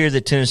doesn't appear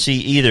that Tennessee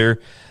either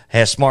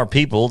has smart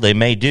people. They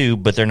may do,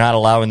 but they're not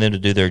allowing them to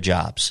do their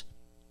jobs.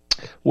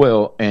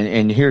 Well,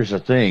 and here's the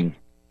thing,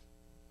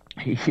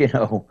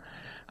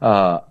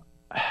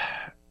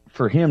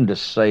 for him to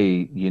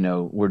say,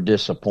 we're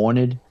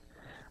disappointed,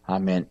 I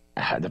mean,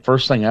 the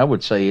first thing I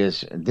would say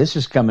is this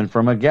is coming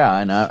from a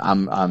guy, and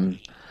I'm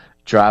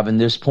driving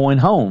this point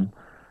home,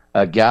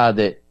 a guy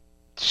that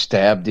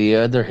stabbed the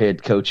other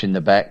head coach in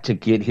the back to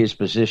get his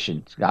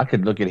position. I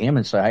could look at him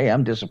and say, "Hey,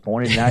 I'm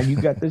disappointed now you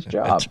got this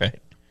job." That's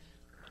right.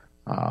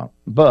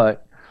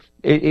 But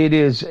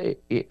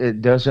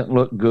it doesn't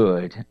look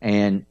good.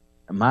 And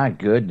my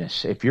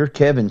goodness, if you're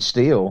Kevin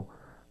Steele,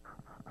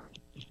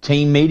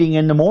 team meeting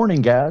in the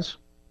morning, guys.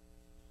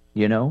 I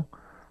mean,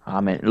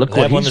 look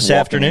what he's one this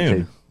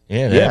afternoon. Into.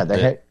 They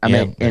had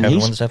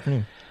one this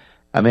afternoon.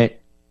 I mean,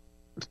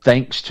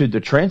 thanks to the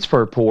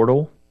transfer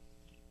portal,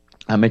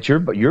 I mean,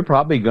 you're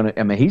probably going to.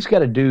 I mean, he's got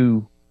to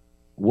do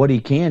what he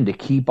can to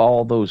keep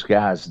all those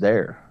guys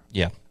there.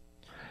 Yeah,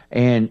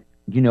 and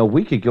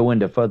we could go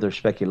into further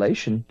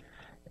speculation.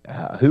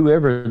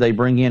 Whoever they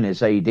bring in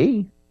as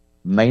AD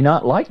may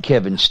not like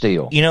Kevin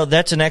Steele.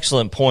 That's an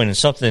excellent point and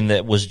something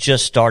that was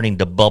just starting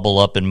to bubble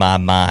up in my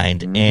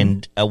mind. Mm-hmm.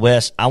 And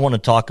Wes, I want to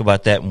talk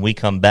about that when we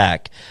come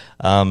back,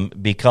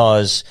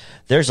 because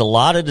there's a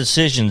lot of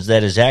decisions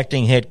that his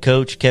acting head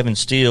coach Kevin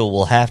Steele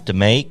will have to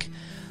make.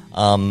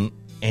 And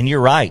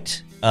you're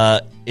right.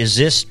 Is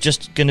this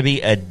just going to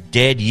be a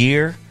dead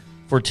year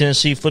for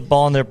Tennessee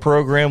football in their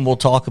program? We'll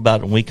talk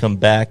about it when we come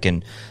back,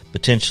 and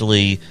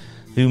potentially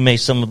who may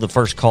some of the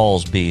first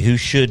calls be, who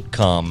should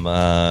come.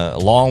 A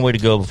long way to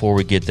go before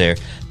we get there.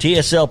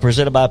 TSL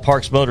presented by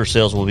Parks Motor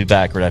Sales. We'll be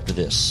back right after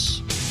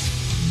this.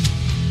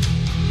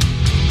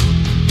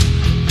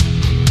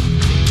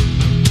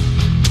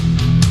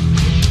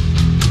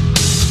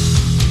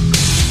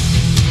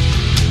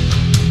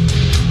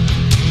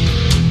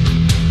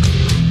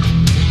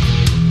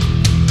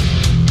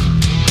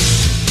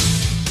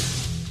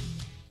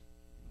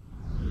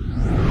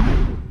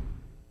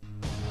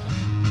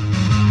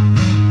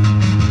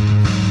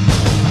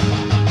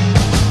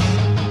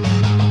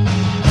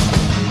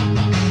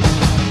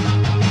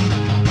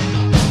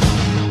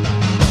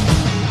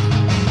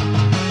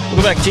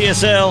 Back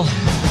TSL.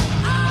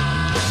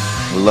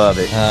 Love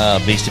it.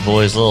 Beastie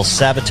Boys, little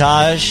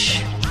Sabotage.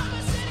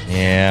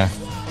 Yeah.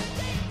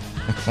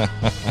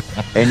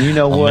 And you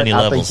know what?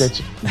 I levels.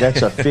 think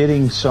that's a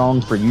fitting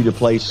song for you to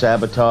play,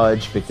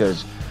 Sabotage,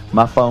 because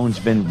my phone's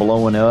been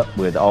blowing up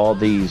with all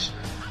these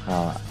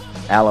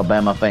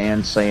Alabama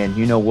fans saying,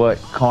 you know what,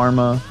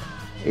 karma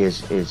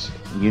is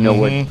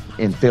what,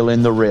 and fill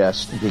in the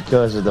rest,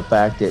 because of the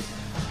fact that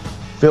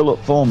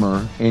Philip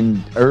Fulmer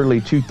in early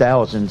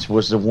 2000s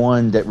was the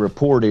one that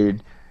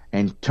reported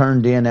and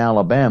turned in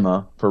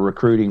Alabama for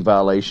recruiting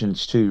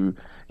violations to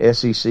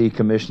SEC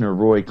Commissioner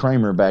Roy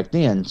Kramer back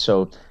then.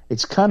 So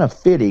it's kind of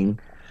fitting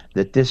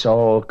that this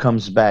all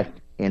comes back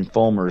in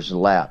Fulmer's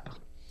lap.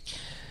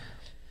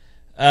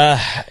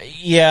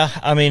 Yeah,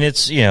 I mean,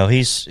 it's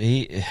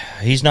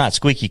he's not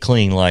squeaky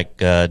clean like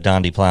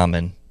Donde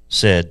Plowman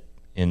said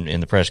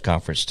in the press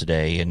conference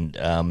today, and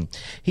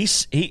he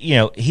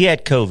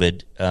had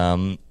COVID,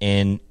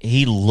 and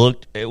he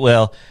looked,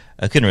 well,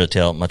 I couldn't really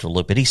tell much of a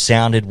look, but he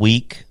sounded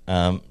weak.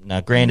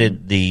 Now,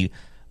 granted, the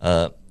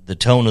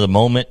tone of the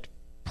moment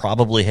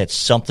probably had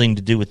something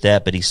to do with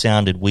that, but he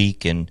sounded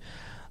weak, and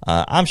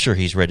I'm sure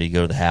he's ready to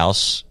go to the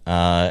house.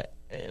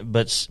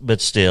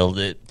 But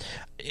still,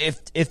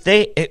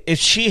 if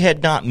she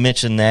had not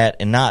mentioned that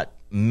and not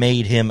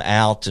made him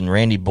out, and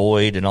Randy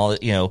Boyd and all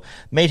that,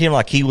 made him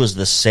like he was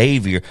the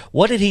savior.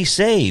 What did he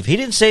save? He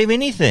didn't save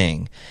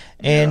anything.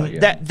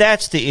 And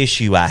that's the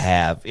issue I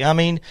have. I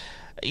mean,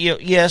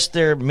 yes,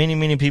 there are many,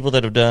 many people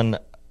that have done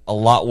a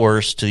lot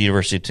worse to the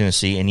University of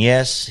Tennessee, and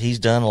yes, he's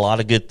done a lot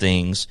of good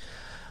things.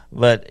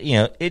 But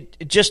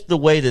it just the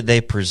way that they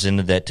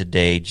presented that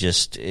today,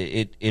 just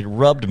it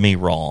rubbed me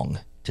wrong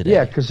today.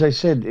 Yeah, because they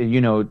said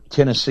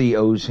Tennessee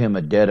owes him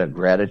a debt of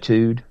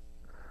gratitude.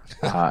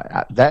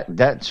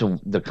 That's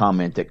the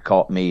comment that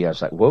caught me. I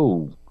was like,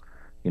 whoa,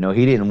 he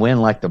didn't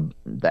win like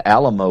the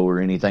Alamo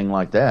or anything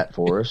like that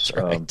for us.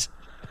 Right.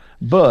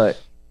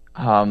 But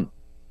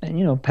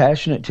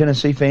passionate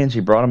Tennessee fans,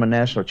 he brought them a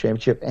national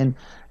championship. And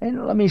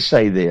let me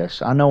say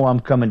this: I know I'm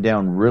coming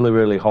down really,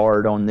 really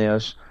hard on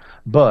this,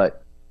 but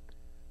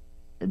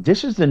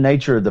this is the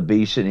nature of the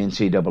beast in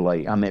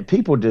NCAA. I mean,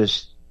 people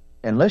just,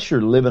 unless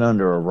you're living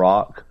under a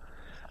rock,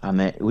 I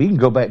mean, we can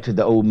go back to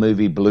the old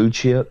movie Blue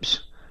Chips,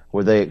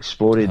 where they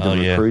exploited the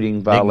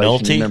recruiting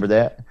violation. You remember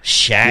that?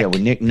 Shaq. Yeah,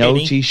 with Nick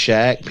Nolte,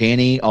 Shaq,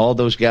 Penny, all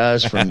those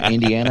guys from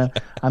Indiana.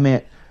 I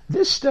mean,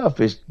 this stuff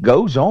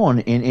goes on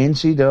in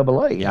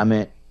NCAA. I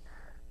mean,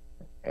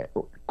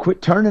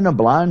 quit turning a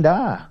blind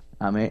eye.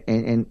 I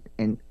mean,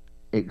 and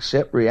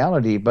accept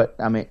reality. But,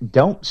 I mean,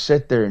 don't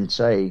sit there and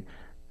say,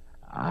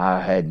 I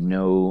had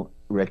no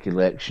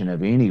recollection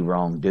of any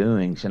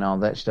wrongdoings and all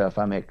that stuff.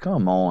 I mean,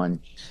 come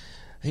on.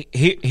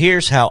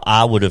 Here's how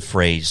I would have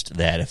phrased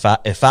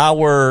that. If I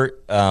were,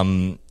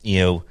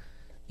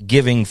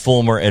 giving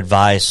Fulmer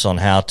advice on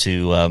how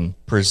to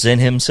present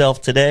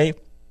himself today,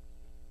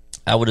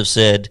 I would have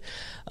said,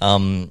 I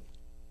don't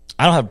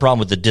have a problem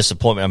with the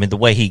disappointment. I mean, the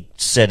way he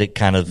said it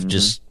kind of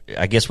just,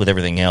 I guess with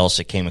everything else,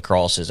 it came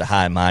across as a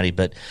high and mighty.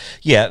 But,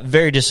 yeah,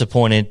 very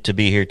disappointed to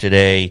be here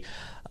today.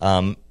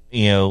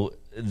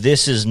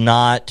 This is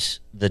not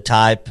the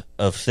type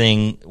of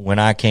thing when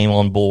I came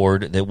on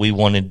board that we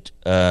wanted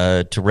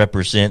to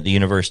represent the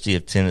University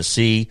of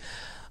Tennessee.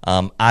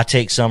 I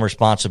take some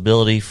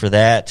responsibility for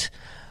that.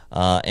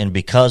 And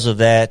because of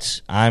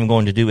that, I'm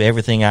going to do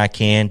everything I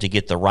can to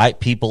get the right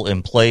people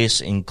in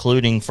place,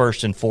 including,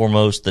 first and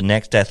foremost, the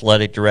next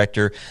athletic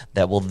director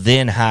that will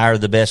then hire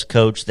the best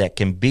coach that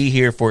can be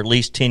here for at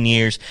least 10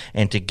 years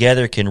and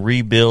together can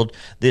rebuild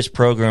this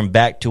program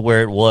back to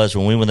where it was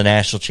when we won the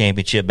national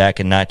championship back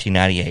in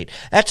 1998.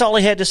 That's all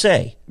he had to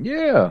say.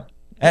 Yeah.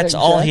 That's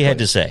all he had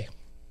to say.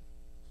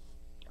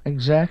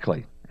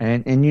 Exactly.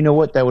 And you know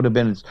what? That would have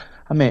been,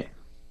 I mean,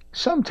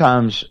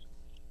 sometimes,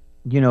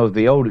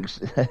 the old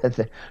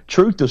the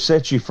truth will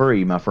set you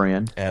free, my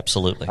friend.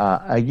 Absolutely.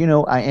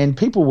 And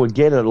people would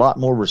get a lot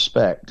more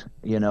respect,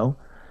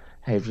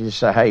 Hey, if you just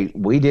say, hey,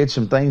 we did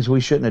some things we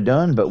shouldn't have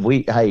done, but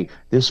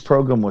this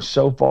program was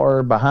so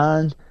far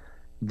behind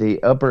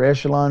the upper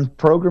echelon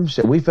programs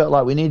that we felt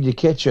like we needed to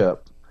catch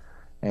up.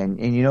 And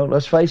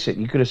let's face it,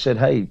 you could have said,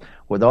 hey,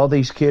 with all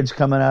these kids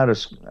coming out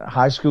of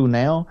high school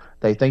now,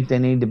 they think they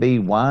need to be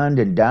wined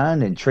and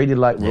dined and treated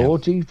like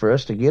royalty for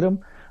us to get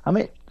them. I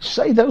mean,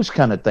 say those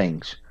kind of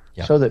things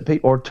so that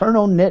people, or turn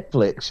on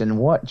Netflix and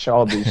watch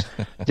all these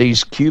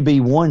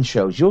QB1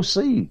 shows. You'll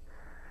see.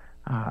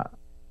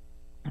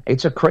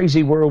 It's a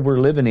crazy world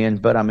we're living in,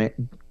 but I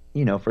mean,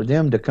 for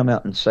them to come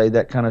out and say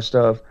that kind of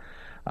stuff,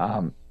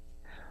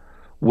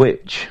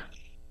 which,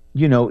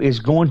 is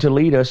going to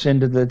lead us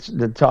into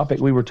the topic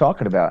we were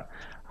talking about.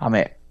 I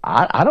mean,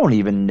 I don't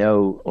even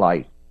know,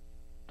 like,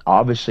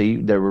 obviously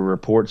there were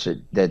reports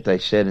that they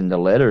said in the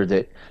letter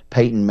that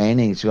Peyton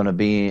Manning is going to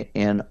be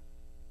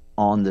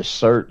on the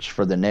search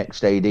for the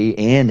next AD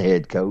and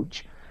head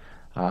coach.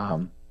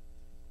 And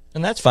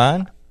that's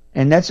fine.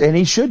 And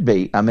he should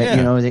be. I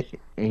mean,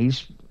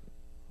 he's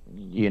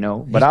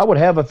but I would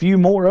have a few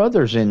more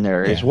others in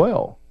there as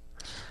well.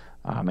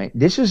 I mean,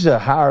 this is a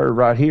hire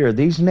right here.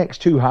 These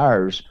next two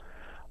hires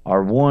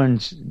are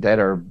ones that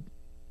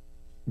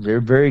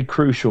they're very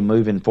crucial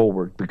moving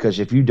forward, because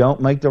if you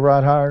don't make the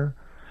right hire,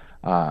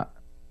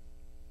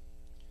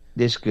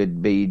 this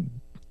could be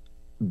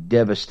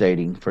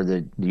devastating for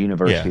the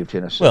University of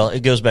Tennessee. Well,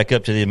 it goes back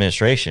up to the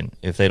administration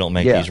if they don't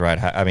make these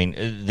right. I mean,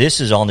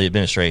 this is on the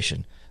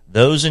administration.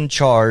 Those in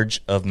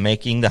charge of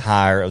making the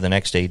hire of the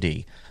next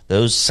AD,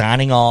 those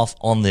signing off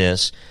on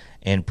this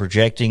and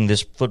projecting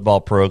this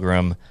football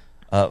program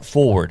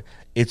forward,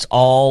 it's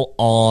all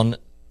on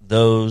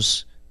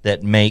those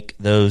that make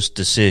those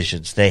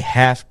decisions. They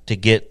have to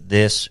get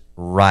this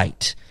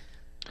right.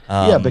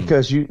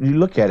 Because you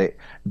look at it,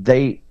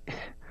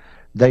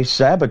 they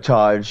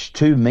sabotaged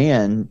two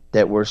men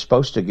that were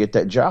supposed to get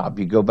that job.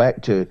 You go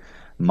back to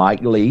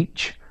Mike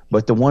Leach,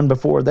 but the one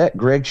before that,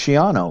 Greg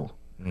Schiano.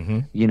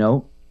 Mm-hmm.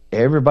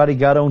 Everybody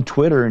got on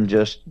Twitter and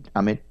just,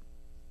 I mean,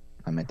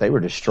 they were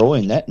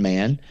destroying that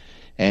man,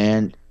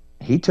 and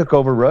he took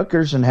over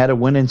Rutgers and had a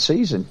winning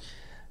season.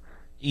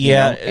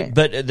 Yeah,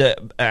 but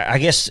I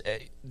guess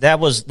that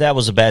was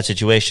a bad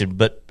situation.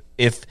 But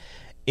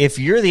if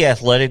you're the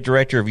athletic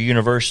director of a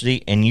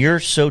university and you're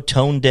so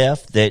tone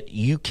deaf that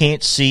you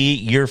can't see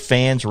your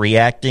fans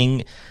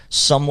reacting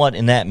somewhat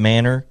in that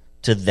manner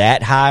to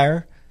that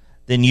hire,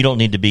 then you don't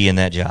need to be in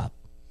that job.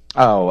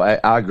 Oh,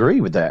 I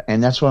agree with that,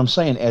 and that's what I'm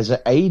saying. As an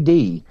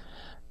AD,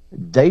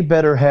 they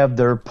better have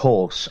their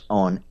pulse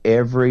on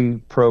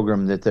every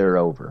program that they're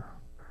over.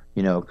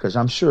 Because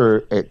I'm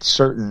sure at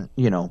certain,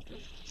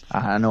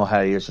 I know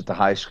how it is at the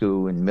high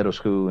school and middle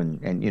school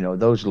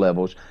and those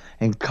levels.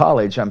 In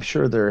college, I'm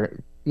sure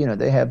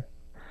they have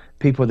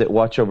people that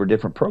watch over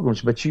different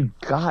programs, but you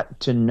got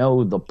to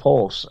know the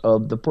pulse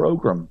of the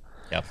program.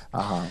 Yep.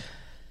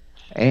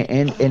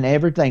 And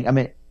everything. I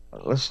mean,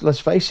 let's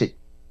face it.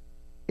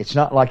 It's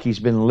not like he's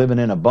been living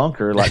in a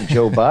bunker like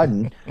Joe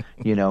Biden.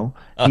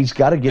 He's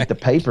got to get the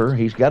paper.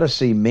 He's got to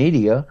see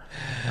media.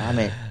 I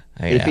mean,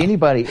 if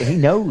anybody, he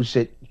knows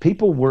that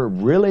people were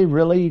really,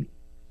 really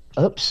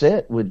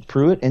upset with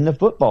Pruitt in the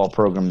football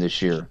program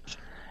this year.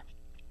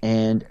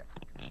 And,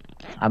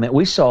 I mean,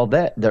 we saw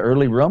that, the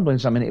early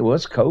rumblings. I mean, it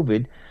was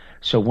COVID.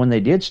 So when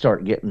they did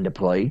start getting to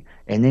play,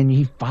 and then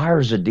he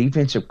fires a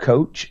defensive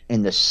coach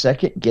in the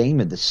second game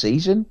of the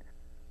season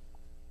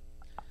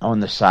on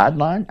the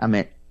sideline, I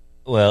mean,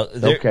 well,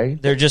 there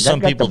are just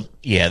some people.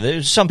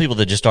 There's some people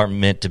that just aren't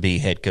meant to be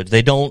head coach.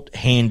 They don't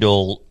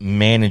handle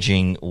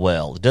managing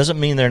well. It doesn't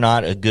mean they're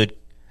not a good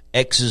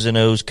X's and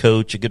O's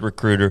coach, a good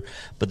recruiter,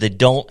 but they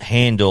don't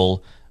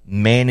handle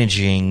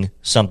managing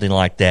something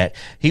like that.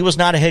 He was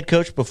not a head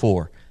coach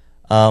before,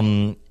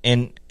 and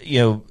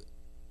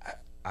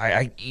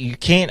I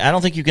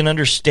don't think you can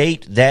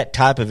understate that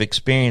type of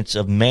experience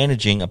of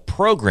managing a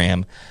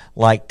program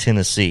like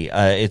Tennessee.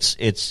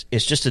 It's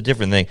just a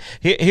different thing.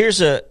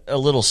 Here's a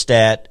little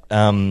stat.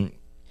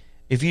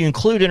 If you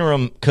include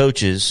interim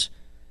coaches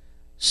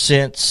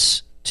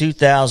since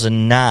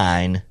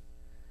 2009,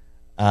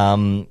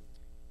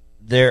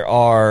 there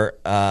are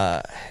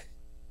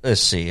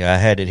let's see, I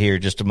had it here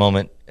just a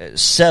moment.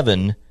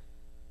 Seven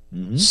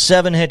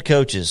head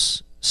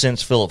coaches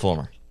since Philip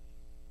Fulmer.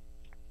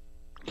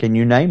 Can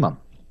you name them?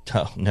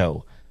 Oh,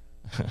 no.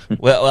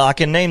 well, I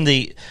can name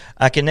the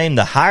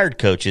hired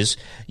coaches.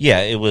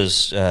 Yeah, it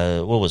was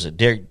what was it?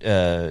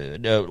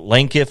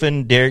 Lane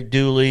Kiffin, Derek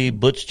Dooley,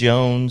 Butch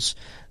Jones,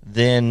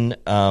 then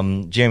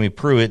Jeremy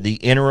Pruitt. The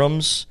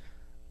interims,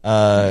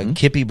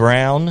 Kippy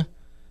Brown,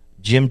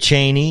 Jim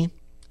Chaney,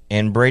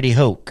 and Brady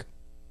Hoke.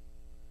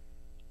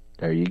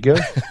 There you go.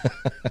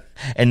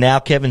 And now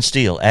Kevin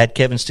Steele. Add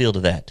Kevin Steele to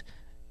that.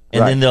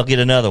 And then they'll get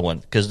another one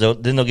because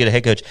then they'll get a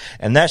head coach.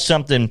 And that's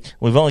something –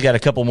 we've only got a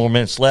couple more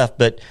minutes left,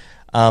 but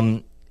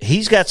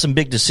he's got some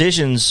big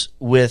decisions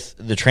with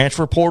the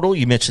transfer portal.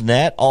 You mentioned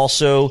that.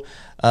 Also,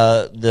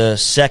 the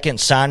second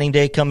signing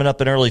day coming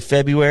up in early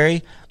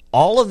February.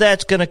 All of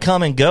that's going to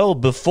come and go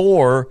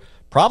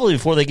probably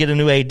before they get a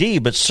new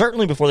AD, but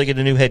certainly before they get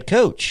a new head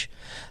coach.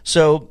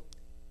 So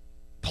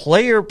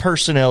player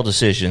personnel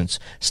decisions,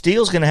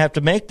 Steele's going to have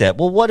to make that.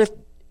 Well, what if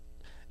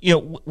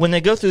 – when they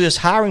go through this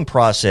hiring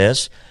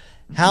process –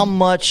 how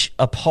much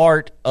a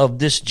part of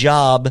this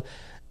job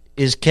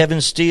is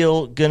Kevin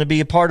Steele going to be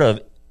a part of?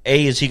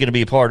 A, is he going to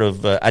be a part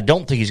of I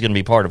don't think he's going to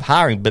be part of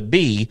hiring, but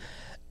B,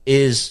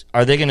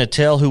 are they going to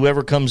tell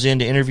whoever comes in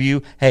to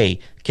interview, hey,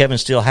 Kevin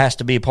Steele has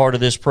to be a part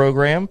of this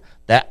program?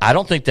 I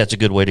don't think that's a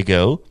good way to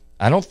go.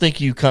 I don't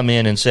think you come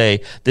in and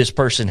say this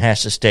person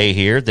has to stay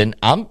here, then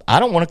I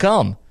don't want to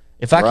come.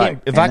 If I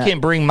can't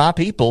bring my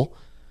people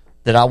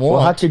that I want.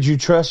 Well, how could you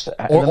trust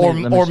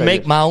or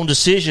make my own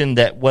decision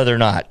that whether or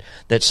not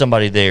that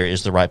somebody there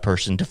is the right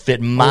person to fit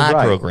my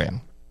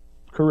program?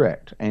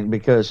 Correct. And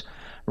because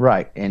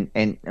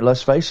and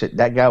let's face it,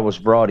 that guy was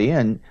brought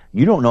in.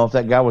 You don't know if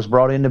that guy was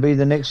brought in to be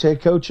the next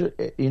head coach,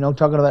 talking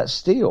about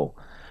Steele.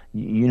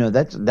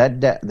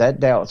 That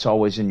doubt's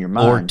always in your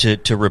mind. Or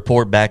to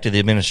report back to the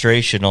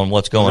administration on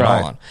what's going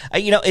on.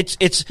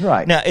 It's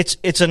right. Now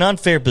it's an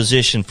unfair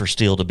position for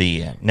Steele to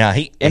be in. Now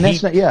he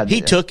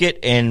took it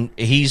and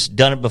he's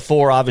done it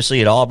before,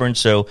 obviously at Auburn.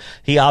 So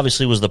he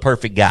obviously was the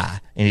perfect guy,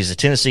 and he's a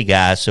Tennessee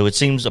guy. So it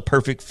seems a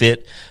perfect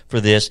fit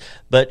for this.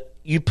 But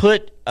you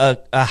put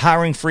a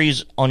hiring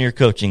freeze on your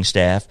coaching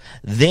staff,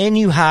 then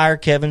you hire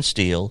Kevin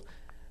Steele,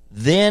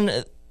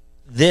 then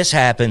this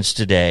happens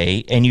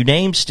today, and you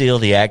name Steele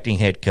the acting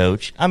head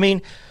coach. I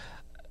mean,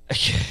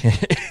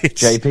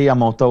 JP, I'm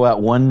going to throw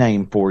out one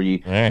name for you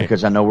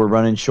because I know we're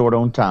running short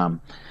on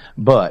time.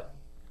 But,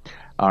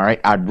 all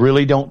right, I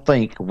really don't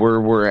think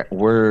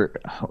we're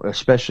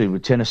especially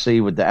with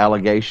Tennessee with the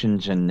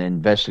allegations and the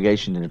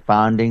investigations and the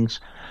findings,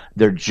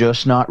 they're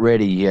just not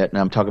ready yet. And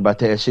I'm talking about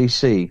the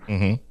SEC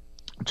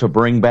to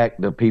bring back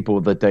the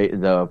people that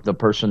the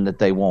person that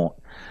they want.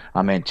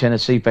 I mean,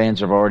 Tennessee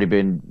fans have already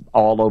been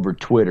all over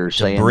Twitter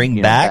saying to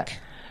bring back.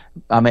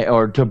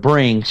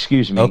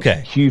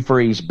 Hugh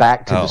Freeze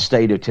back to the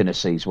state of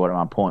Tennessee is what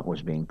my point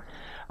was being.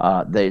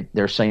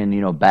 They're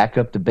saying, back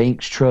up the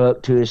Binks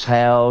truck to his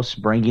house,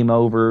 bring him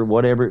over,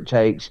 whatever it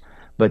takes.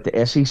 But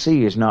the SEC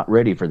is not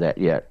ready for that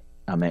yet.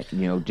 I mean,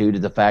 due to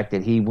the fact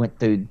that he went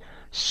through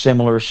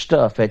similar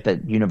stuff at the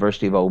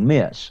University of Ole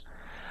Miss.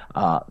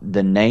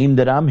 The name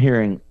that I'm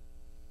hearing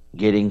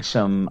getting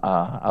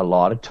a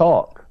lot of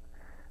talk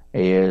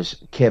is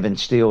Kevin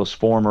Steele's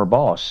former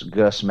boss,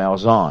 Gus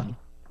Malzahn.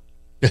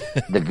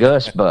 The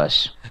Gus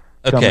bus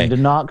coming to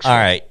Knoxville. All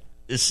right.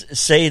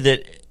 Say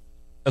that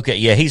Okay,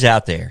 yeah, he's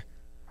out there.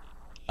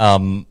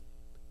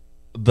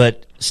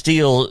 But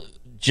Steele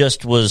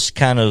just was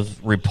kind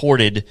of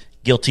reported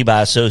guilty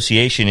by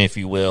association, if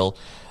you will,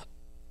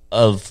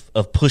 of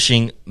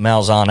pushing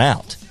Malzahn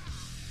out.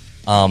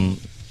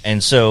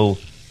 And so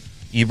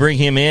you bring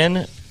him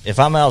in. If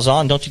I'm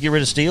Malzahn, don't you get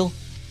rid of Steele?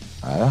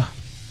 I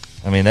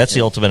mean, that's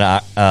the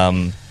ultimate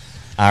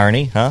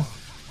irony, huh?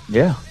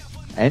 Yeah.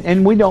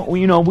 And we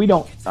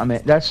don't, I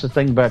mean, that's the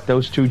thing about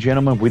those two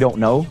gentlemen. We don't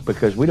know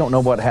because we don't know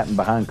what happened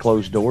behind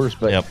closed doors.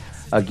 But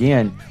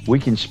again, we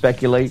can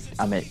speculate.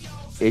 I mean,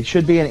 it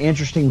should be an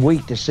interesting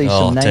week to see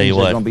some names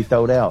that are going to be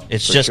thrown out.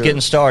 It's just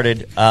getting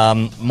started.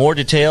 More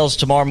details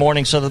tomorrow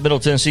morning, Southern Middle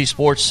Tennessee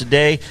Sports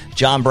Today.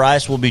 John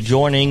Bryce will be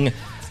joining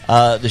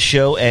the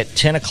show at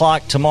 10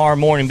 o'clock tomorrow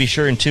morning. Be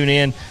sure and tune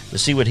in to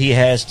see what he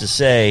has to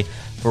say.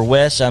 For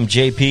Wes, I'm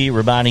JP,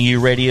 reminding you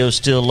radio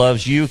still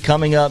loves you.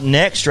 Coming up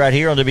next right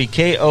here on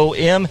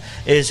WKOM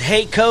is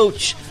Hey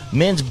Coach,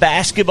 men's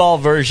basketball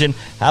version.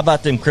 How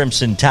about them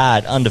Crimson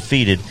Tide,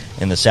 undefeated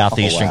in the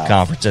Southeastern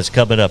Conference? That's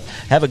coming up.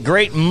 Have a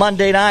great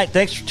Monday night.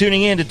 Thanks for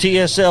tuning in to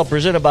TSL,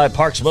 presented by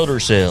Parks Motor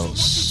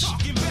Sales.